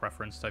personal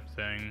preference type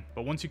thing.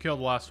 But once you kill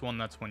the last one,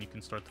 that's when you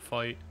can start the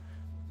fight.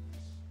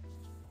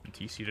 And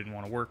TC didn't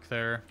want to work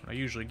there. I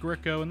usually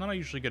Greco, and then I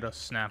usually get a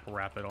Snap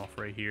Rapid off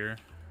right here.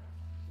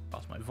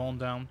 Toss my Vuln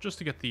down, just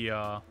to get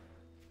the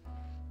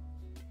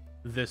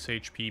this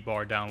HP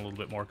bar down a little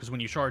bit more. Because when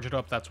you charge it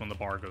up, that's when the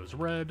bar goes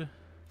red.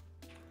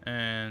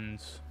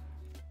 And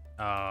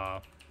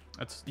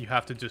you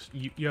have to just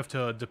you have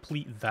to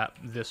deplete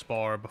this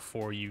bar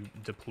before you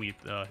deplete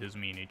his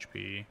main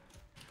HP.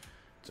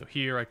 So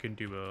here I can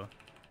do a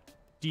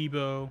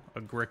Debo,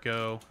 a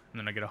Greco, and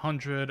then I get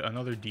 100,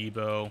 another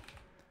Debo.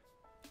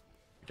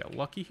 Got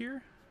lucky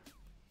here?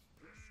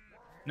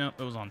 No,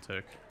 it was on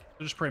tick.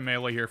 So just pray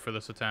melee here for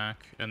this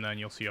attack, and then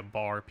you'll see a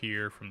bar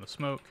appear from the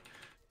smoke.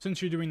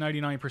 Since you're doing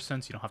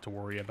 99%, you don't have to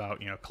worry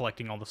about, you know,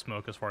 collecting all the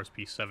smoke as far as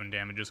P7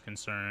 damage is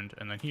concerned.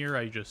 And then here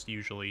I just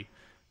usually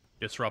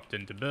disrupt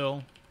into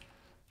Bill.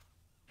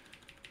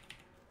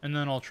 And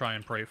then I'll try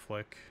and pray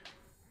flick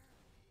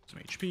some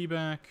HP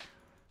back.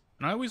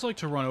 And I always like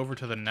to run over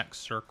to the next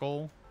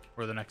circle,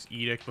 or the next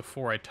edict,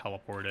 before I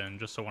teleport in,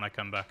 just so when I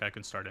come back I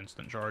can start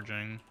instant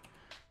charging.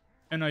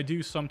 And I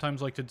do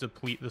sometimes like to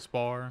deplete this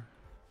bar.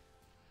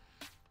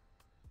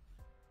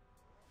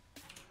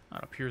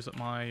 That appears that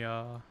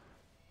my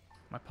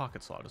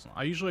pocket slot is not.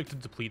 I usually like to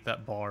deplete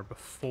that bar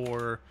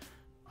before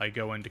I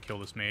go in to kill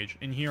this mage.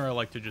 In here I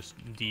like to just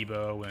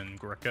Debo and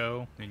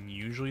Greco, and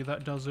usually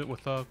that does it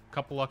with a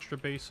couple extra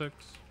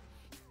basics.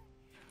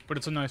 But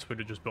it's a nice way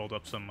to just build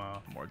up some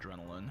more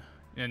adrenaline.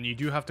 And you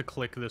do have to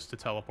click this to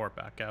teleport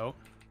back out.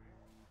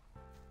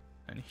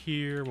 And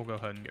here, we'll go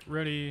ahead and get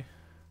ready.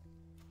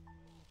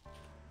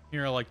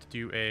 Here I like to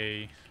do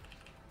a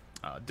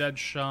dead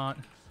shot.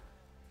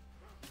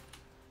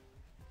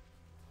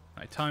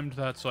 I timed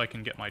that so I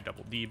can get my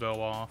double Debo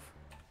off.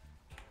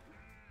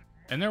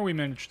 And there we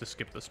managed to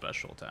skip the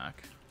special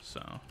attack.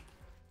 so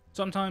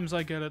sometimes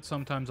I get it,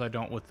 sometimes I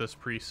don't with this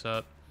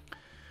preset.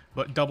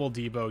 But double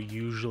debo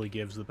usually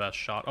gives the best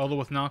shot. Although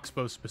with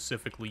Noxbow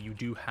specifically, you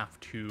do have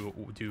to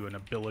do an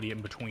ability in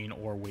between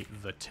or wait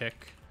the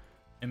tick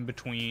in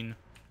between.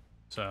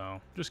 So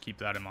just keep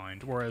that in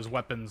mind. Whereas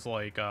weapons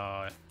like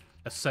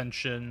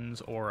Ascensions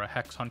or a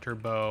Hex Hunter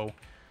bow,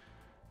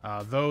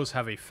 those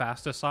have a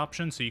fastest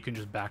option, so you can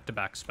just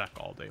back-to-back spec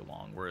all day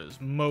long. Whereas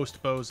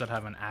most bows that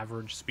have an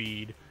average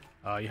speed,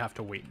 you have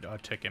to wait a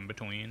tick in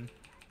between.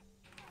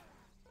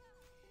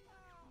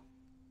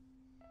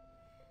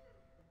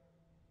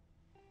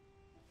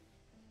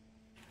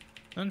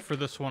 Then for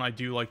this one, I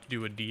do like to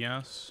do a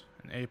DS.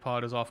 An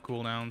A-Pod is off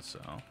cooldown,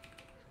 so...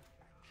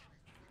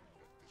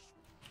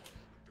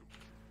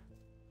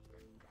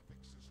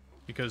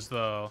 Because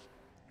the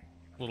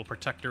little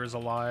protector is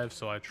alive,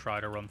 so I try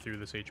to run through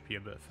this HP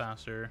a bit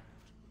faster.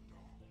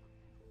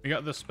 We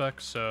got this spec,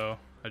 so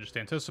I just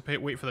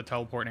anticipate, wait for the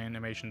teleport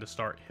animation to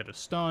start, hit a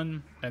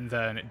stun, and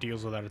then it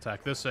deals with that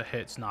attack. This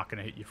hit's not going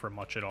to hit you for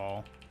much at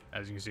all.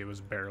 As you can see, it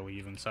was barely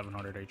even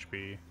 700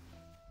 HP.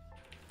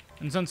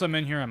 And since I'm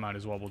in here, I might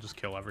as well just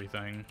kill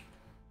everything.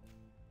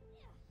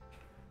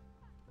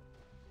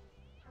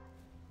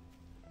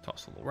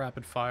 Toss a little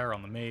rapid fire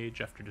on the mage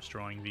after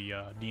destroying the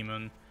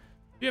demon.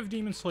 If you have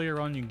Demon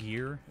Slayer on your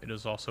gear, it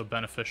is also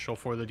beneficial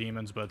for the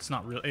demons, but it's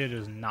not really. It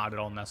is not at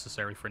all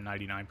necessary for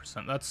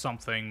 99%. That's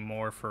something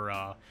more for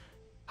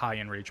high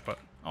enrage. But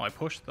oh, I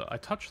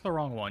touched the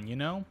wrong one. You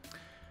know,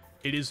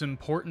 it is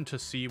important to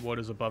see what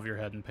is above your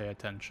head and pay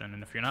attention.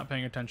 And if you're not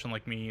paying attention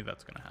like me,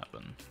 that's gonna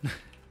happen.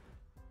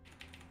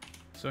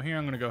 So here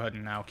I'm going to go ahead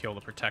and now kill the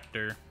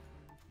Protector.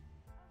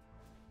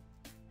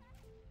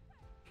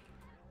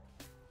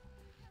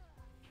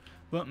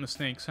 But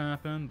mistakes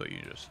happen, but you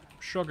just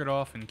shrug it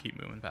off and keep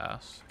moving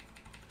past.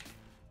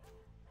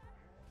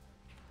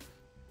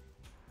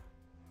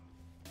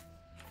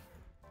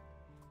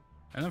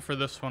 And then for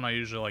this one, I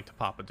usually like to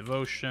pop a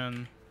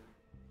Devotion,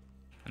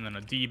 and then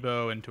a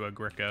Debo into a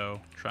Gricko.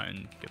 Try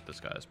and get this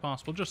guy as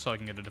possible, just so I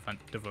can get a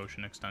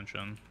Devotion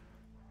extension.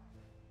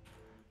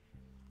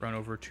 Run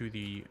over to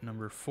the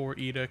number 4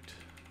 Edict.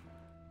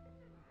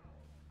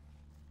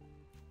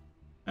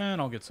 And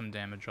I'll get some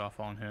damage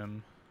off on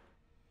him.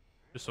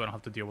 Just so I don't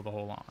have to deal with a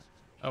whole lot.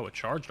 Oh, it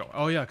charged.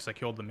 Oh yeah, because I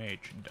killed the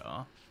mage.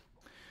 Duh.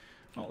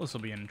 Well, this will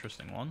be an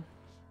interesting one.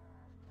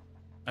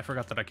 I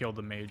forgot that I killed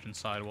the mage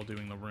inside while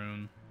doing the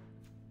rune.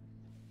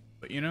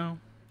 But you know,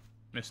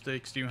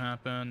 mistakes do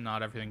happen.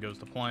 Not everything goes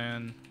to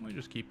plan. We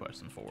just keep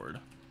pushing forward.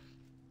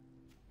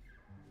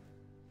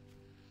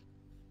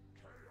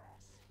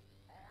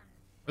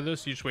 For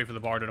this, you just wait for the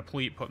bar to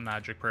deplete, put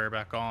Magic Prayer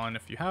back on.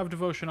 If you have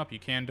Devotion up, you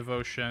can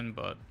Devotion,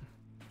 but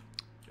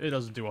it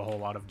doesn't do a whole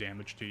lot of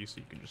damage to you, so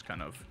you can just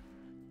kind of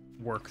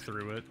work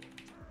through it.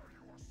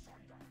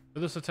 For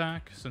this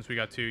attack, since we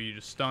got 2, you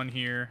just stun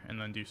here, and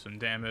then do some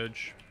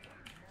damage.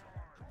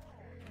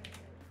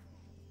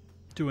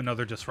 Do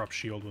another Disrupt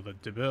Shield with a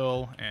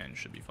Debil, and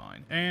should be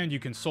fine. And you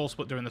can Soul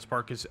Split during this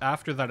part, because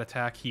after that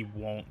attack, he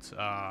won't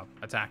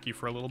attack you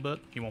for a little bit.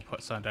 He won't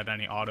send out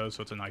any autos,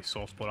 so it's a nice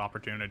Soul Split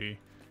opportunity.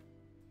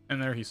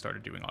 And there he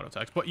started doing auto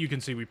attacks. But you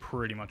can see we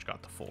pretty much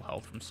got the full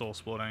health from Soul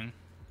Splitting.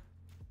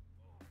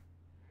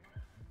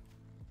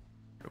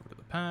 Go over to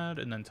the pad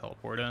and then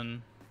teleport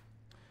in.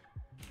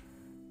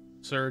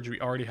 Surge, we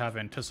already have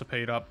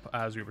Anticipate up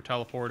as we were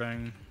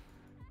teleporting.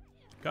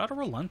 Gotta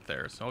relent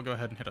there, so I'll go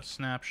ahead and hit a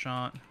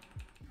Snapshot.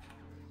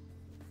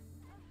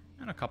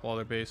 And a couple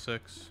other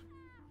basics.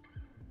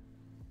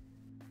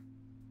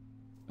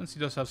 Since he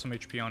does have some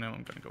HP on him,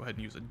 I'm gonna go ahead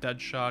and use a Dead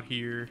Shot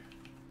here.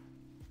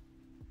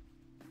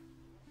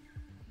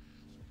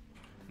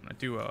 I'm gonna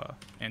do a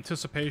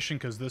Anticipation,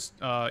 because this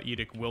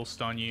Edict will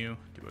stun you.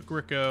 Do a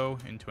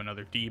Gricko into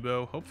another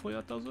Debo. Hopefully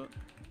that does it.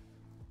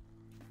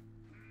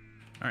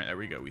 Alright, there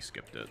we go. We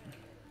skipped it.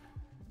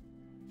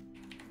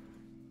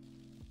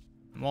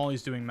 And while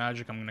he's doing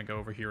magic, I'm gonna go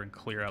over here and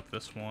clear out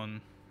this one,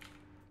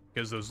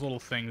 because those little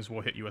things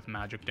will hit you with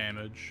magic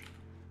damage.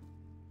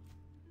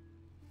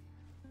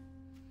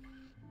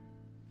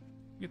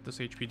 Get this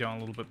HP down a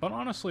little bit, but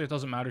honestly it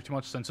doesn't matter too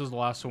much, since this is the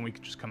last one. We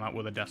could just come out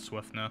with a Death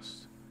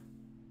Swiftness.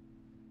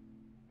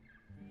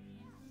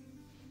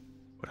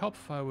 Would help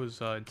if I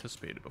was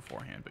anticipated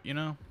beforehand, but you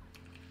know,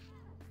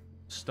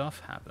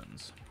 stuff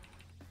happens.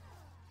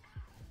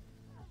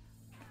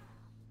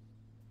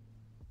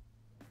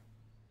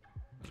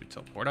 As we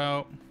teleport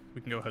out,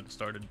 we can go ahead and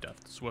start a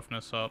Death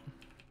Swiftness up.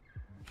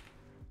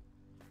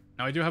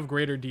 Now I do have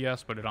greater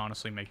DS, but it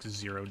honestly makes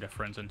 0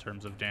 difference in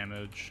terms of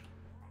damage.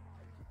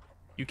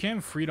 You can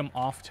Freedom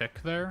off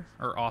tick there,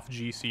 or off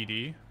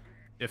GCD,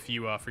 if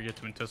you forget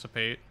to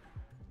anticipate.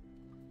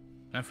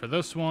 And for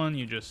this one,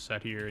 you just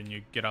set here and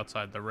you get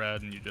outside the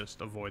red and you just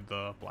avoid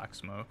the black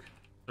smoke.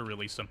 It's a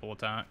really simple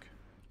attack.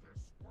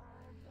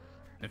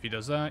 If he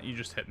does that, you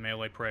just hit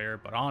Melee Prayer,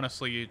 but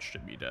honestly, it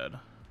should be dead.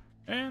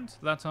 And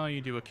that's how you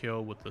do a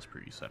kill with this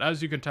preset.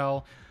 As you can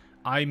tell,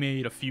 I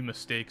made a few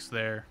mistakes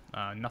there.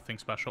 Nothing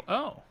special.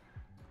 Oh,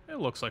 it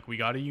looks like we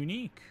got a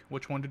unique.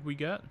 Which one did we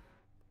get?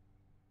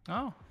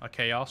 Oh, a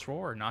Chaos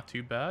Roar. Not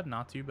too bad,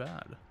 not too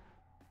bad.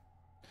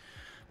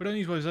 But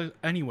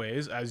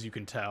anyways, as you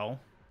can tell,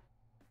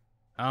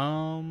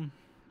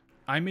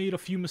 I made a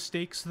few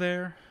mistakes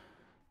there,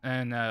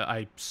 and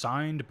I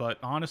signed, but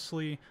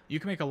honestly, you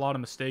can make a lot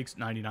of mistakes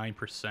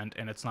 99%,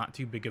 and it's not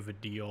too big of a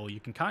deal. You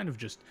can kind of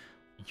just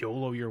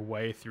YOLO your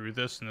way through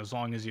this, and as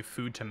long as you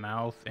food to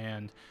mouth,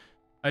 and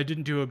I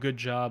didn't do a good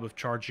job of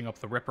charging up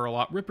the Ripper a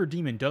lot. Ripper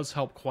Demon does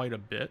help quite a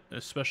bit,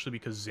 especially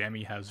because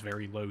Zammy has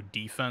very low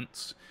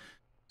defense,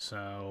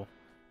 so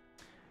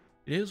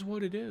it is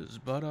what it is,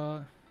 but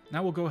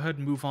now we'll go ahead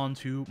and move on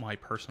to my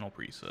personal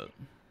preset.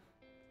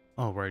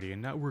 Alrighty,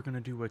 and now we're going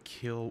to do a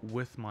kill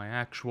with my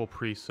actual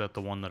preset,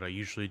 the one that I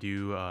usually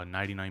do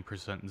 99%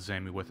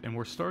 Zammy with. And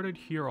we're started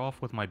here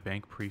off with my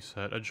bank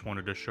preset. I just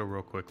wanted to show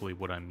real quickly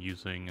what I'm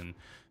using and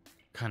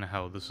kind of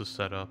how this is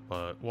set up.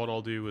 But what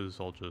I'll do is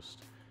I'll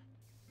just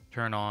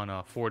turn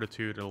on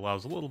Fortitude. It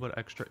allows a little bit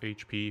extra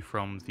HP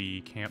from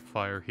the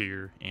campfire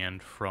here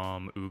and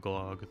from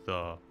Uglog,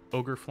 the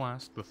Ogre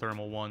Flask, the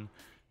thermal one.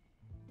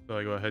 So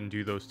I go ahead and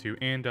do those two,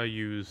 and I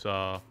use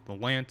the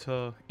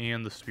Lanta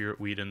and the Spirit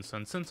Weed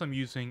Incense. Since I'm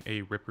using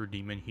a Ripper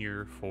Demon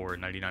here for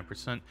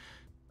 99%,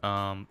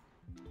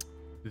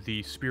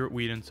 the Spirit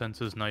Weed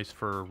Incense is nice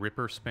for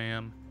Ripper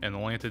spam, and the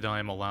Lanta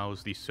Dime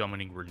allows the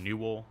Summoning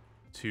Renewal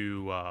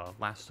to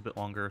last a bit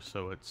longer,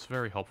 so it's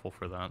very helpful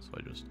for that. So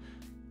I just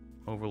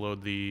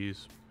overload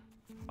these,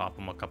 pop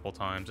them a couple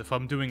times. If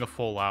I'm doing a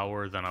full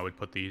hour, then I would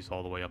put these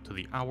all the way up to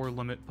the hour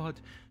limit, but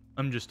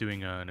I'm just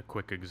doing a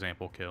quick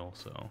example kill,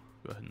 so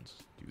go ahead and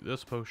do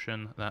this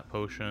potion, that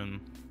potion,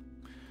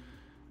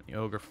 the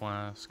Ogre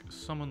Flask,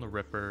 summon the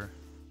Ripper.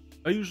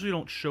 I usually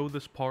don't show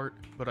this part,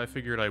 but I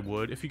figured I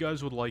would. If you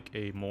guys would like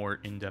a more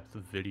in-depth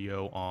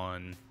video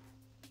on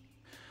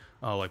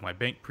like my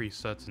bank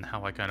presets and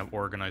how I kind of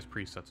organize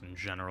presets in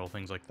general,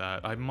 things like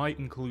that, I might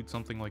include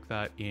something like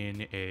that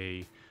in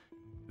a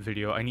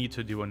video. I need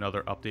to do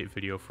another update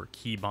video for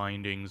key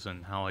bindings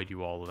and how I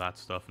do all of that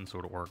stuff and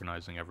sort of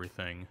organizing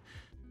everything.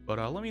 But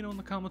let me know in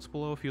the comments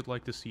below if you'd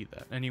like to see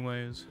that.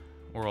 Anyways,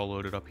 we're all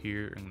loaded up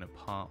here. I'm going to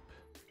pop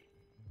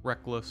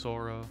Reckless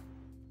Aura.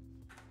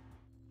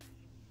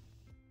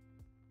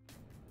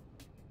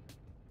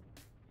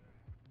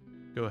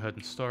 Go ahead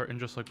and start, and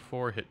just like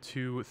before, hit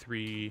 2,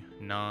 3,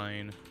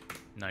 9,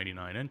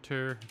 99,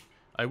 enter.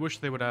 I wish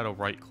they would add a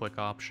right-click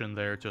option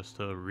there just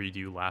to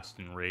redo Last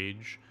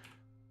Enrage,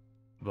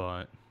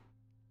 but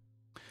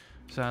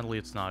sadly,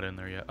 it's not in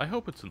there yet. I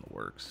hope it's in the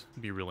works.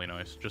 It'd be really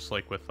nice. Just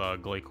like with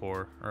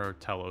Glacor or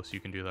Telos, you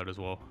can do that as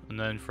well. And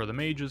then for the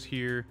mages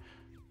here,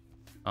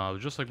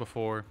 just like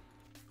before,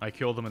 I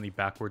kill them in the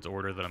backwards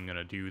order that I'm going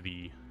to do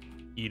the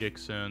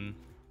edicts in,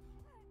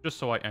 just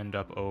so I end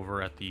up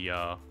over at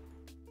the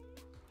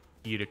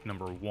edict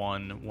number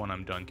 1 when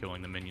I'm done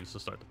killing the minions to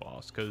start the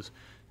boss. Because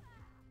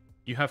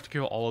you have to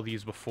kill all of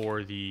these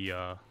before the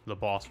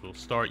boss will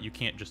start. You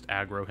can't just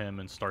aggro him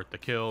and start the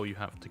kill. You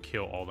have to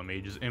kill all the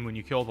mages. And when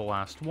you kill the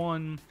last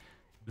one,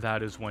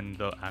 that is when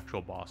the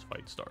actual boss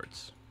fight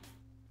starts.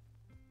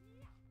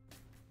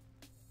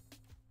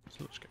 So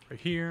let's get right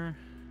here.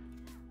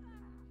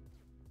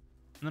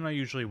 And then I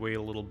usually wait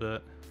a little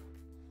bit,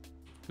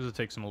 because it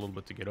takes him a little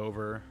bit to get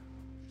over.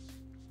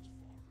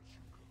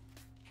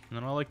 And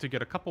then I like to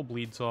get a couple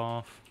bleeds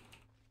off.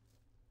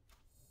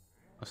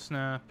 A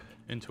snap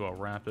into a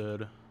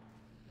rapid.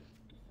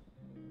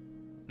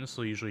 This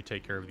will usually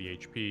take care of the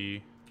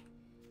HP.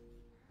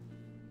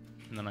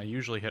 And then I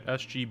usually hit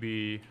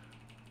SGB,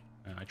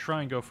 and I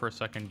try and go for a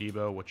second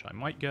debo, which I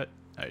might get.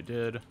 I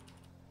did.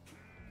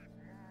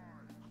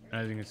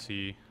 And as you can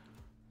see,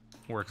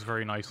 works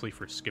very nicely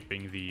for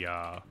skipping the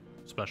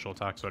special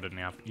attack, so I didn't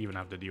even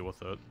have to deal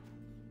with it.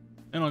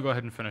 And I'll go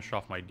ahead and finish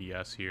off my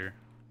DS here.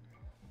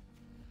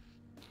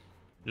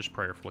 Just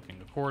prayer flicking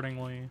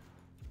accordingly.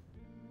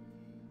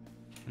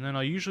 And then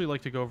I usually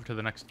like to go over to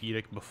the next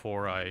edict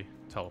before I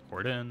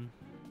teleport in.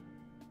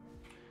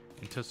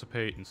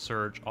 Anticipate and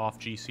surge off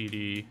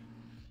GCD.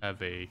 Have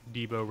a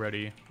debo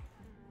ready.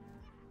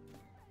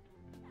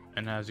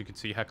 And as you can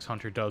see, Hex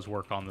Hunter does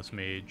work on this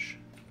mage.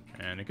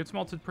 And it gets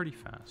melted pretty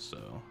fast,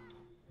 so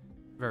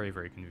very,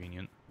 very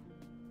convenient.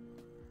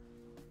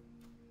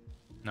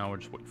 Now we're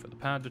just waiting for the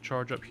pad to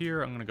charge up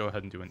here. I'm going to go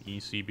ahead and do an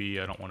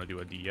ECB. I don't want to do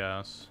a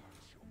DS.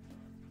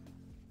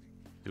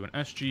 Do an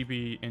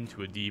SGB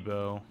into a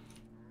debo.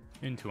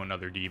 Into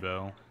another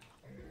debo.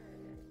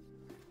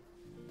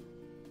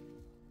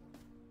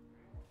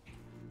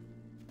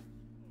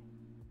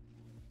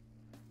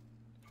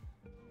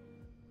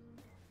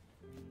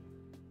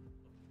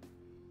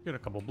 Get a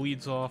couple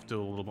bleeds off,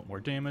 do a little bit more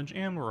damage,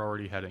 and we're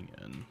already heading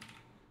in.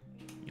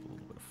 Need a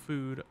little bit of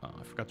food.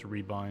 I forgot to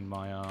rebind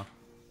my my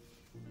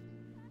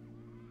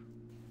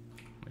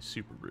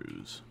super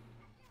brews.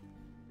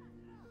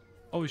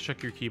 Always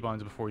check your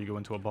keybinds before you go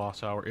into a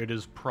boss hour. It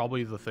is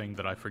probably the thing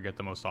that I forget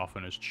the most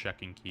often, is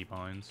checking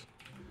keybinds.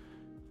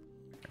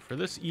 For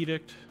this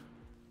edict,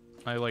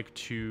 I like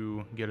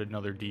to get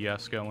another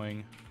DS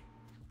going.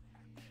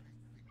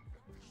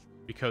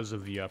 Because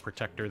of the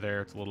protector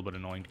there, it's a little bit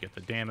annoying to get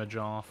the damage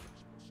off.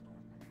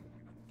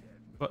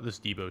 But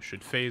this Debo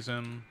should phase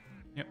him.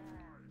 Yep.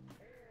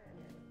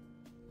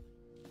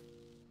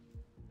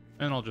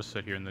 And I'll just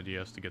sit here in the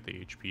DS to get the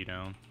HP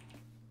down.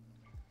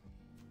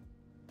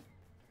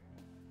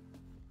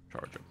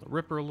 Charge up the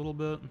Ripper a little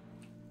bit.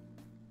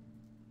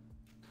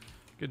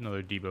 Get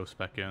another Debo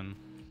spec in.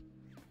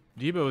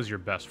 Debo is your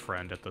best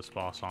friend at this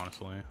boss,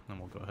 honestly. Then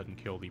we'll go ahead and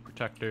kill the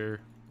Protector.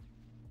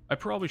 I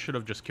probably should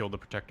have just killed the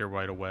Protector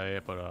right away,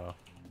 but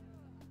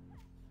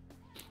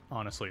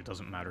honestly, it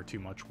doesn't matter too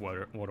much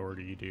what order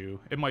you do.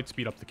 It might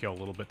speed up the kill a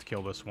little bit to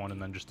kill this one, and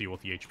then just deal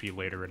with the HP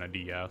later in a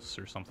DS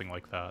or something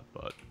like that,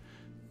 but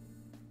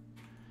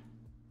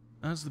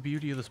that's the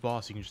beauty of this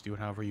boss. You can just do it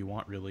however you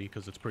want, really,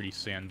 because it's pretty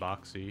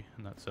sandboxy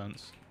in that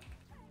sense.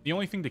 The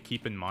only thing to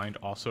keep in mind,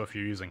 also, if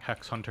you're using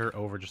Hex Hunter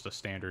over just a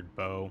standard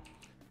bow,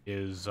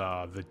 is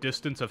the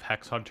distance of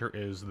Hex Hunter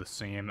is the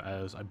same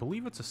as, I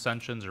believe it's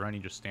Ascensions or any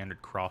just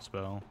standard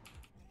crossbow.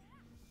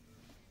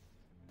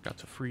 Got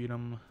to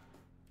Freedom.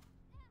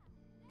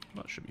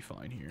 That should be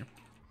fine here.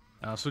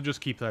 So just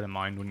keep that in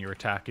mind when you're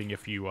attacking.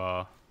 If you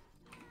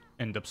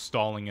end up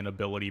stalling an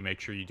ability, make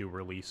sure you do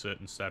release it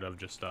instead of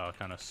just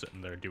kind of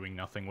sitting there doing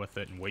nothing with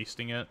it and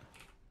wasting it.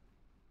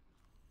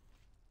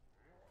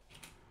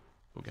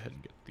 We'll go ahead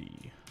and get the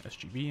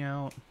SGB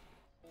out.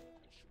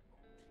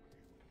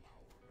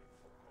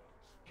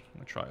 I'm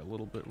going to try a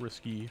little bit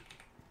risky.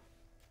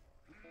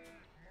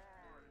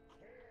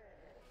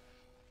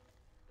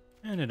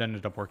 And it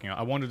ended up working out.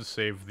 I wanted to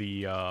save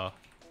the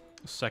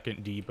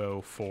second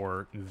Debo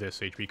for this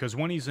HP, because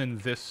when he's in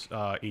this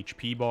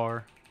HP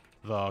bar,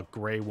 the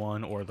gray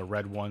one or the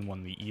red one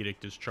when the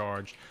Edict is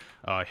charged,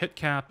 hit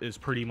cap is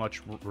pretty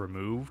much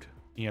removed.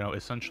 You know,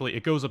 essentially,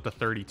 it goes up to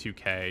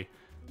 32k,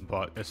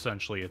 but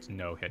essentially it's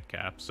no hit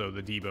cap. So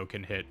the Debo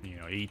can hit, you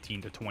know,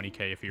 18 to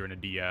 20k if you're in a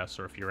DS,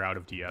 or if you're out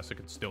of DS, it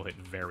can still hit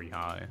very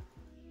high.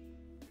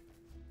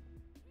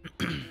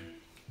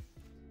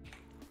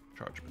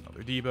 Charge up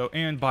another Debo,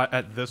 and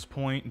at this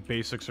point,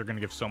 basics are going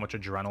to give so much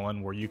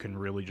adrenaline where you can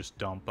really just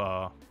dump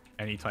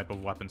any type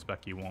of weapon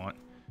spec you want.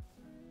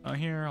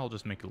 Here, I'll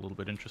just make it a little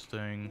bit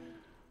interesting.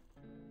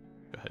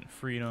 Go ahead and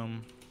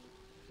Freedom.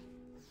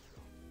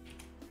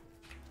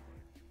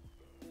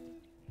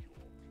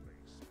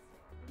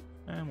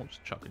 And we'll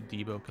just chuck a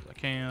Debo because I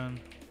can.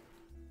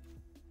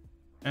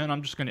 And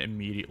I'm just going to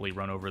immediately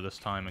run over this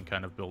time and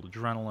kind of build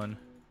adrenaline. I'm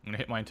going to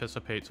hit my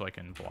Anticipate so I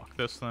can block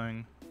this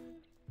thing.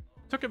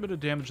 Took a bit of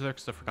damage there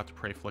because I forgot to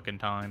Prey Flick in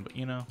time, but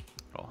you know,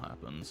 it all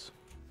happens.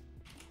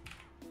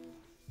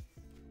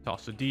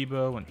 Toss a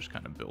Debo and just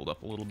kind of build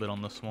up a little bit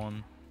on this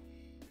one.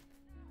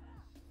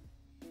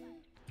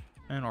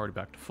 And already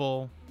back to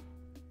full.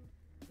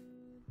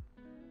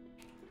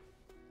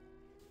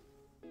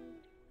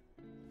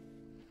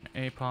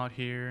 A-pot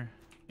here,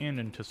 and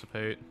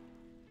Anticipate.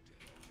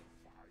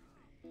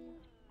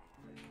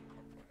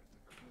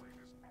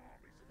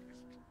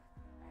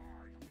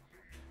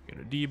 Get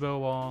a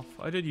Debo off.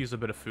 I did use a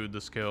bit of food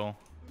this kill.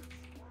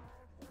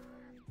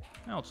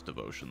 Now let's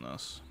Devotion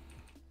this.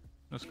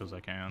 Just because I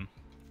can.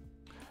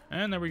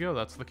 And there we go,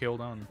 that's the kill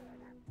done.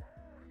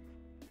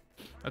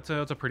 That's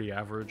a pretty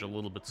average, a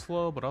little bit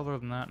slow, but other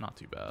than that, not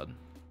too bad.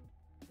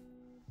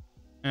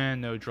 And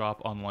no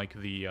drop, unlike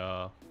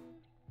the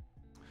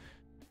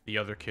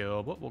other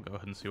kill, but we'll go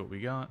ahead and see what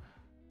we got.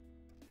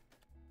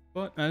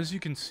 But as you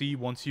can see,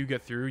 once you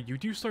get through, you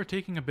do start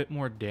taking a bit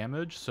more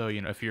damage, so,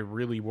 you know, if you're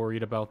really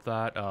worried about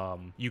that,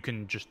 you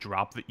can just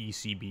drop the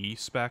ECB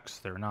specs.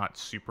 They're not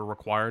super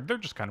required, they're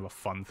just kind of a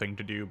fun thing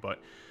to do, but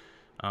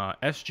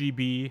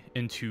SGB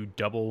into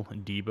double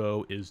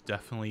Debo is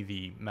definitely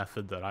the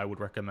method that I would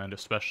recommend,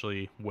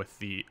 especially with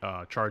the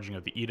charging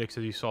of the Edicts,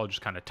 as you saw,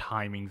 just kind of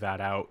timing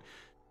that out.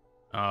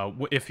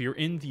 If you're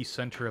in the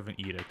center of an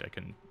Edict, I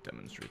can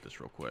demonstrate this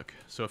real quick.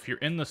 So if you're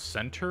in the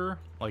center,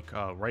 like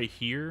right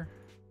here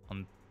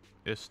on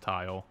this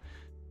tile,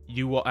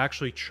 you will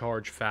actually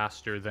charge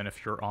faster than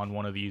if you're on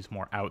one of these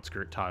more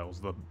outskirt tiles.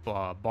 The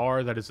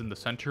bar that is in the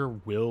center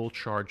will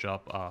charge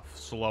up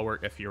slower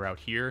if you're out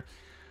here.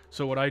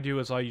 So what I do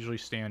is I usually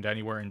stand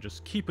anywhere and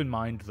just keep in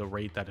mind the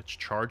rate that it's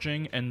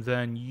charging, and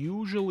then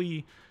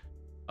usually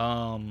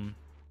 1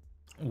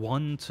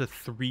 to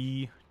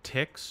 3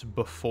 ticks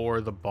before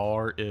the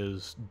bar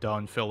is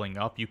done filling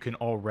up, you can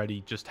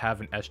already just have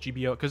an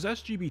SGB out, because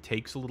SGB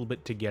takes a little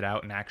bit to get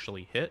out and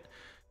actually hit,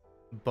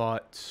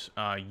 but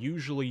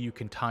usually you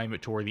can time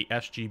it to where the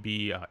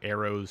SGB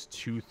arrows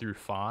 2 through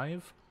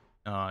 5,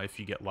 if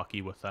you get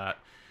lucky with that.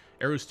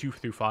 Arrows 2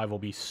 through 5 will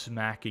be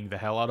smacking the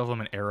hell out of him,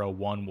 and arrow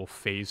 1 will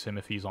phase him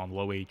if he's on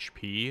low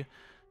HP.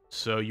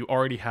 So you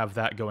already have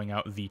that going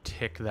out, the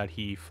tick that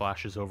he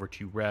flashes over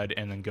to red,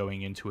 and then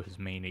going into his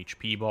main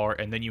HP bar.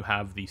 And then you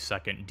have the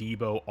second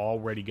Debo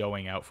already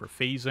going out for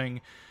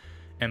phasing.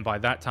 And by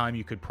that time,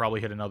 you could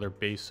probably hit another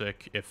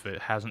basic if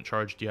it hasn't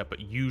charged yet, but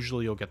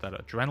usually you'll get that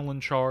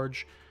adrenaline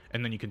charge.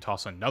 And then you can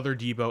toss another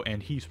Debo,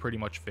 and he's pretty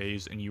much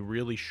phased, and you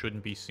really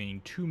shouldn't be seeing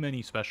too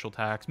many special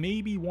attacks.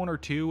 Maybe 1 or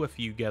 2 if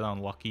you get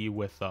unlucky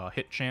with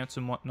hit chance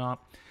and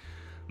whatnot.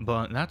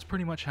 But that's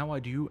pretty much how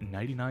I do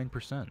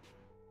 99%.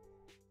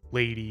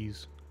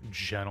 Ladies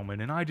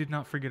gentlemen, and I did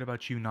not forget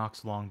about you,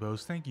 Nox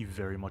Longbows. Thank you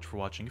very much for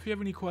watching. If you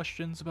have any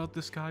questions about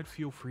this guide,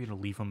 feel free to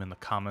leave them in the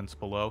comments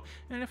below,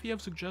 and if you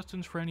have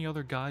suggestions for any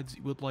other guides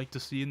you would like to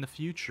see in the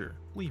future,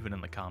 leave it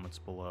in the comments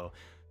below.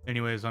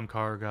 Anyways, I'm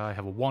Car Guy.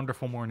 Have a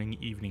wonderful morning,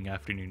 evening,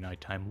 afternoon,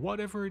 nighttime,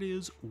 whatever it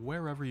is,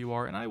 wherever you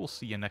are, and I will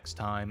see you next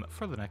time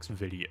for the next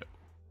video.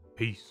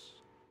 Peace.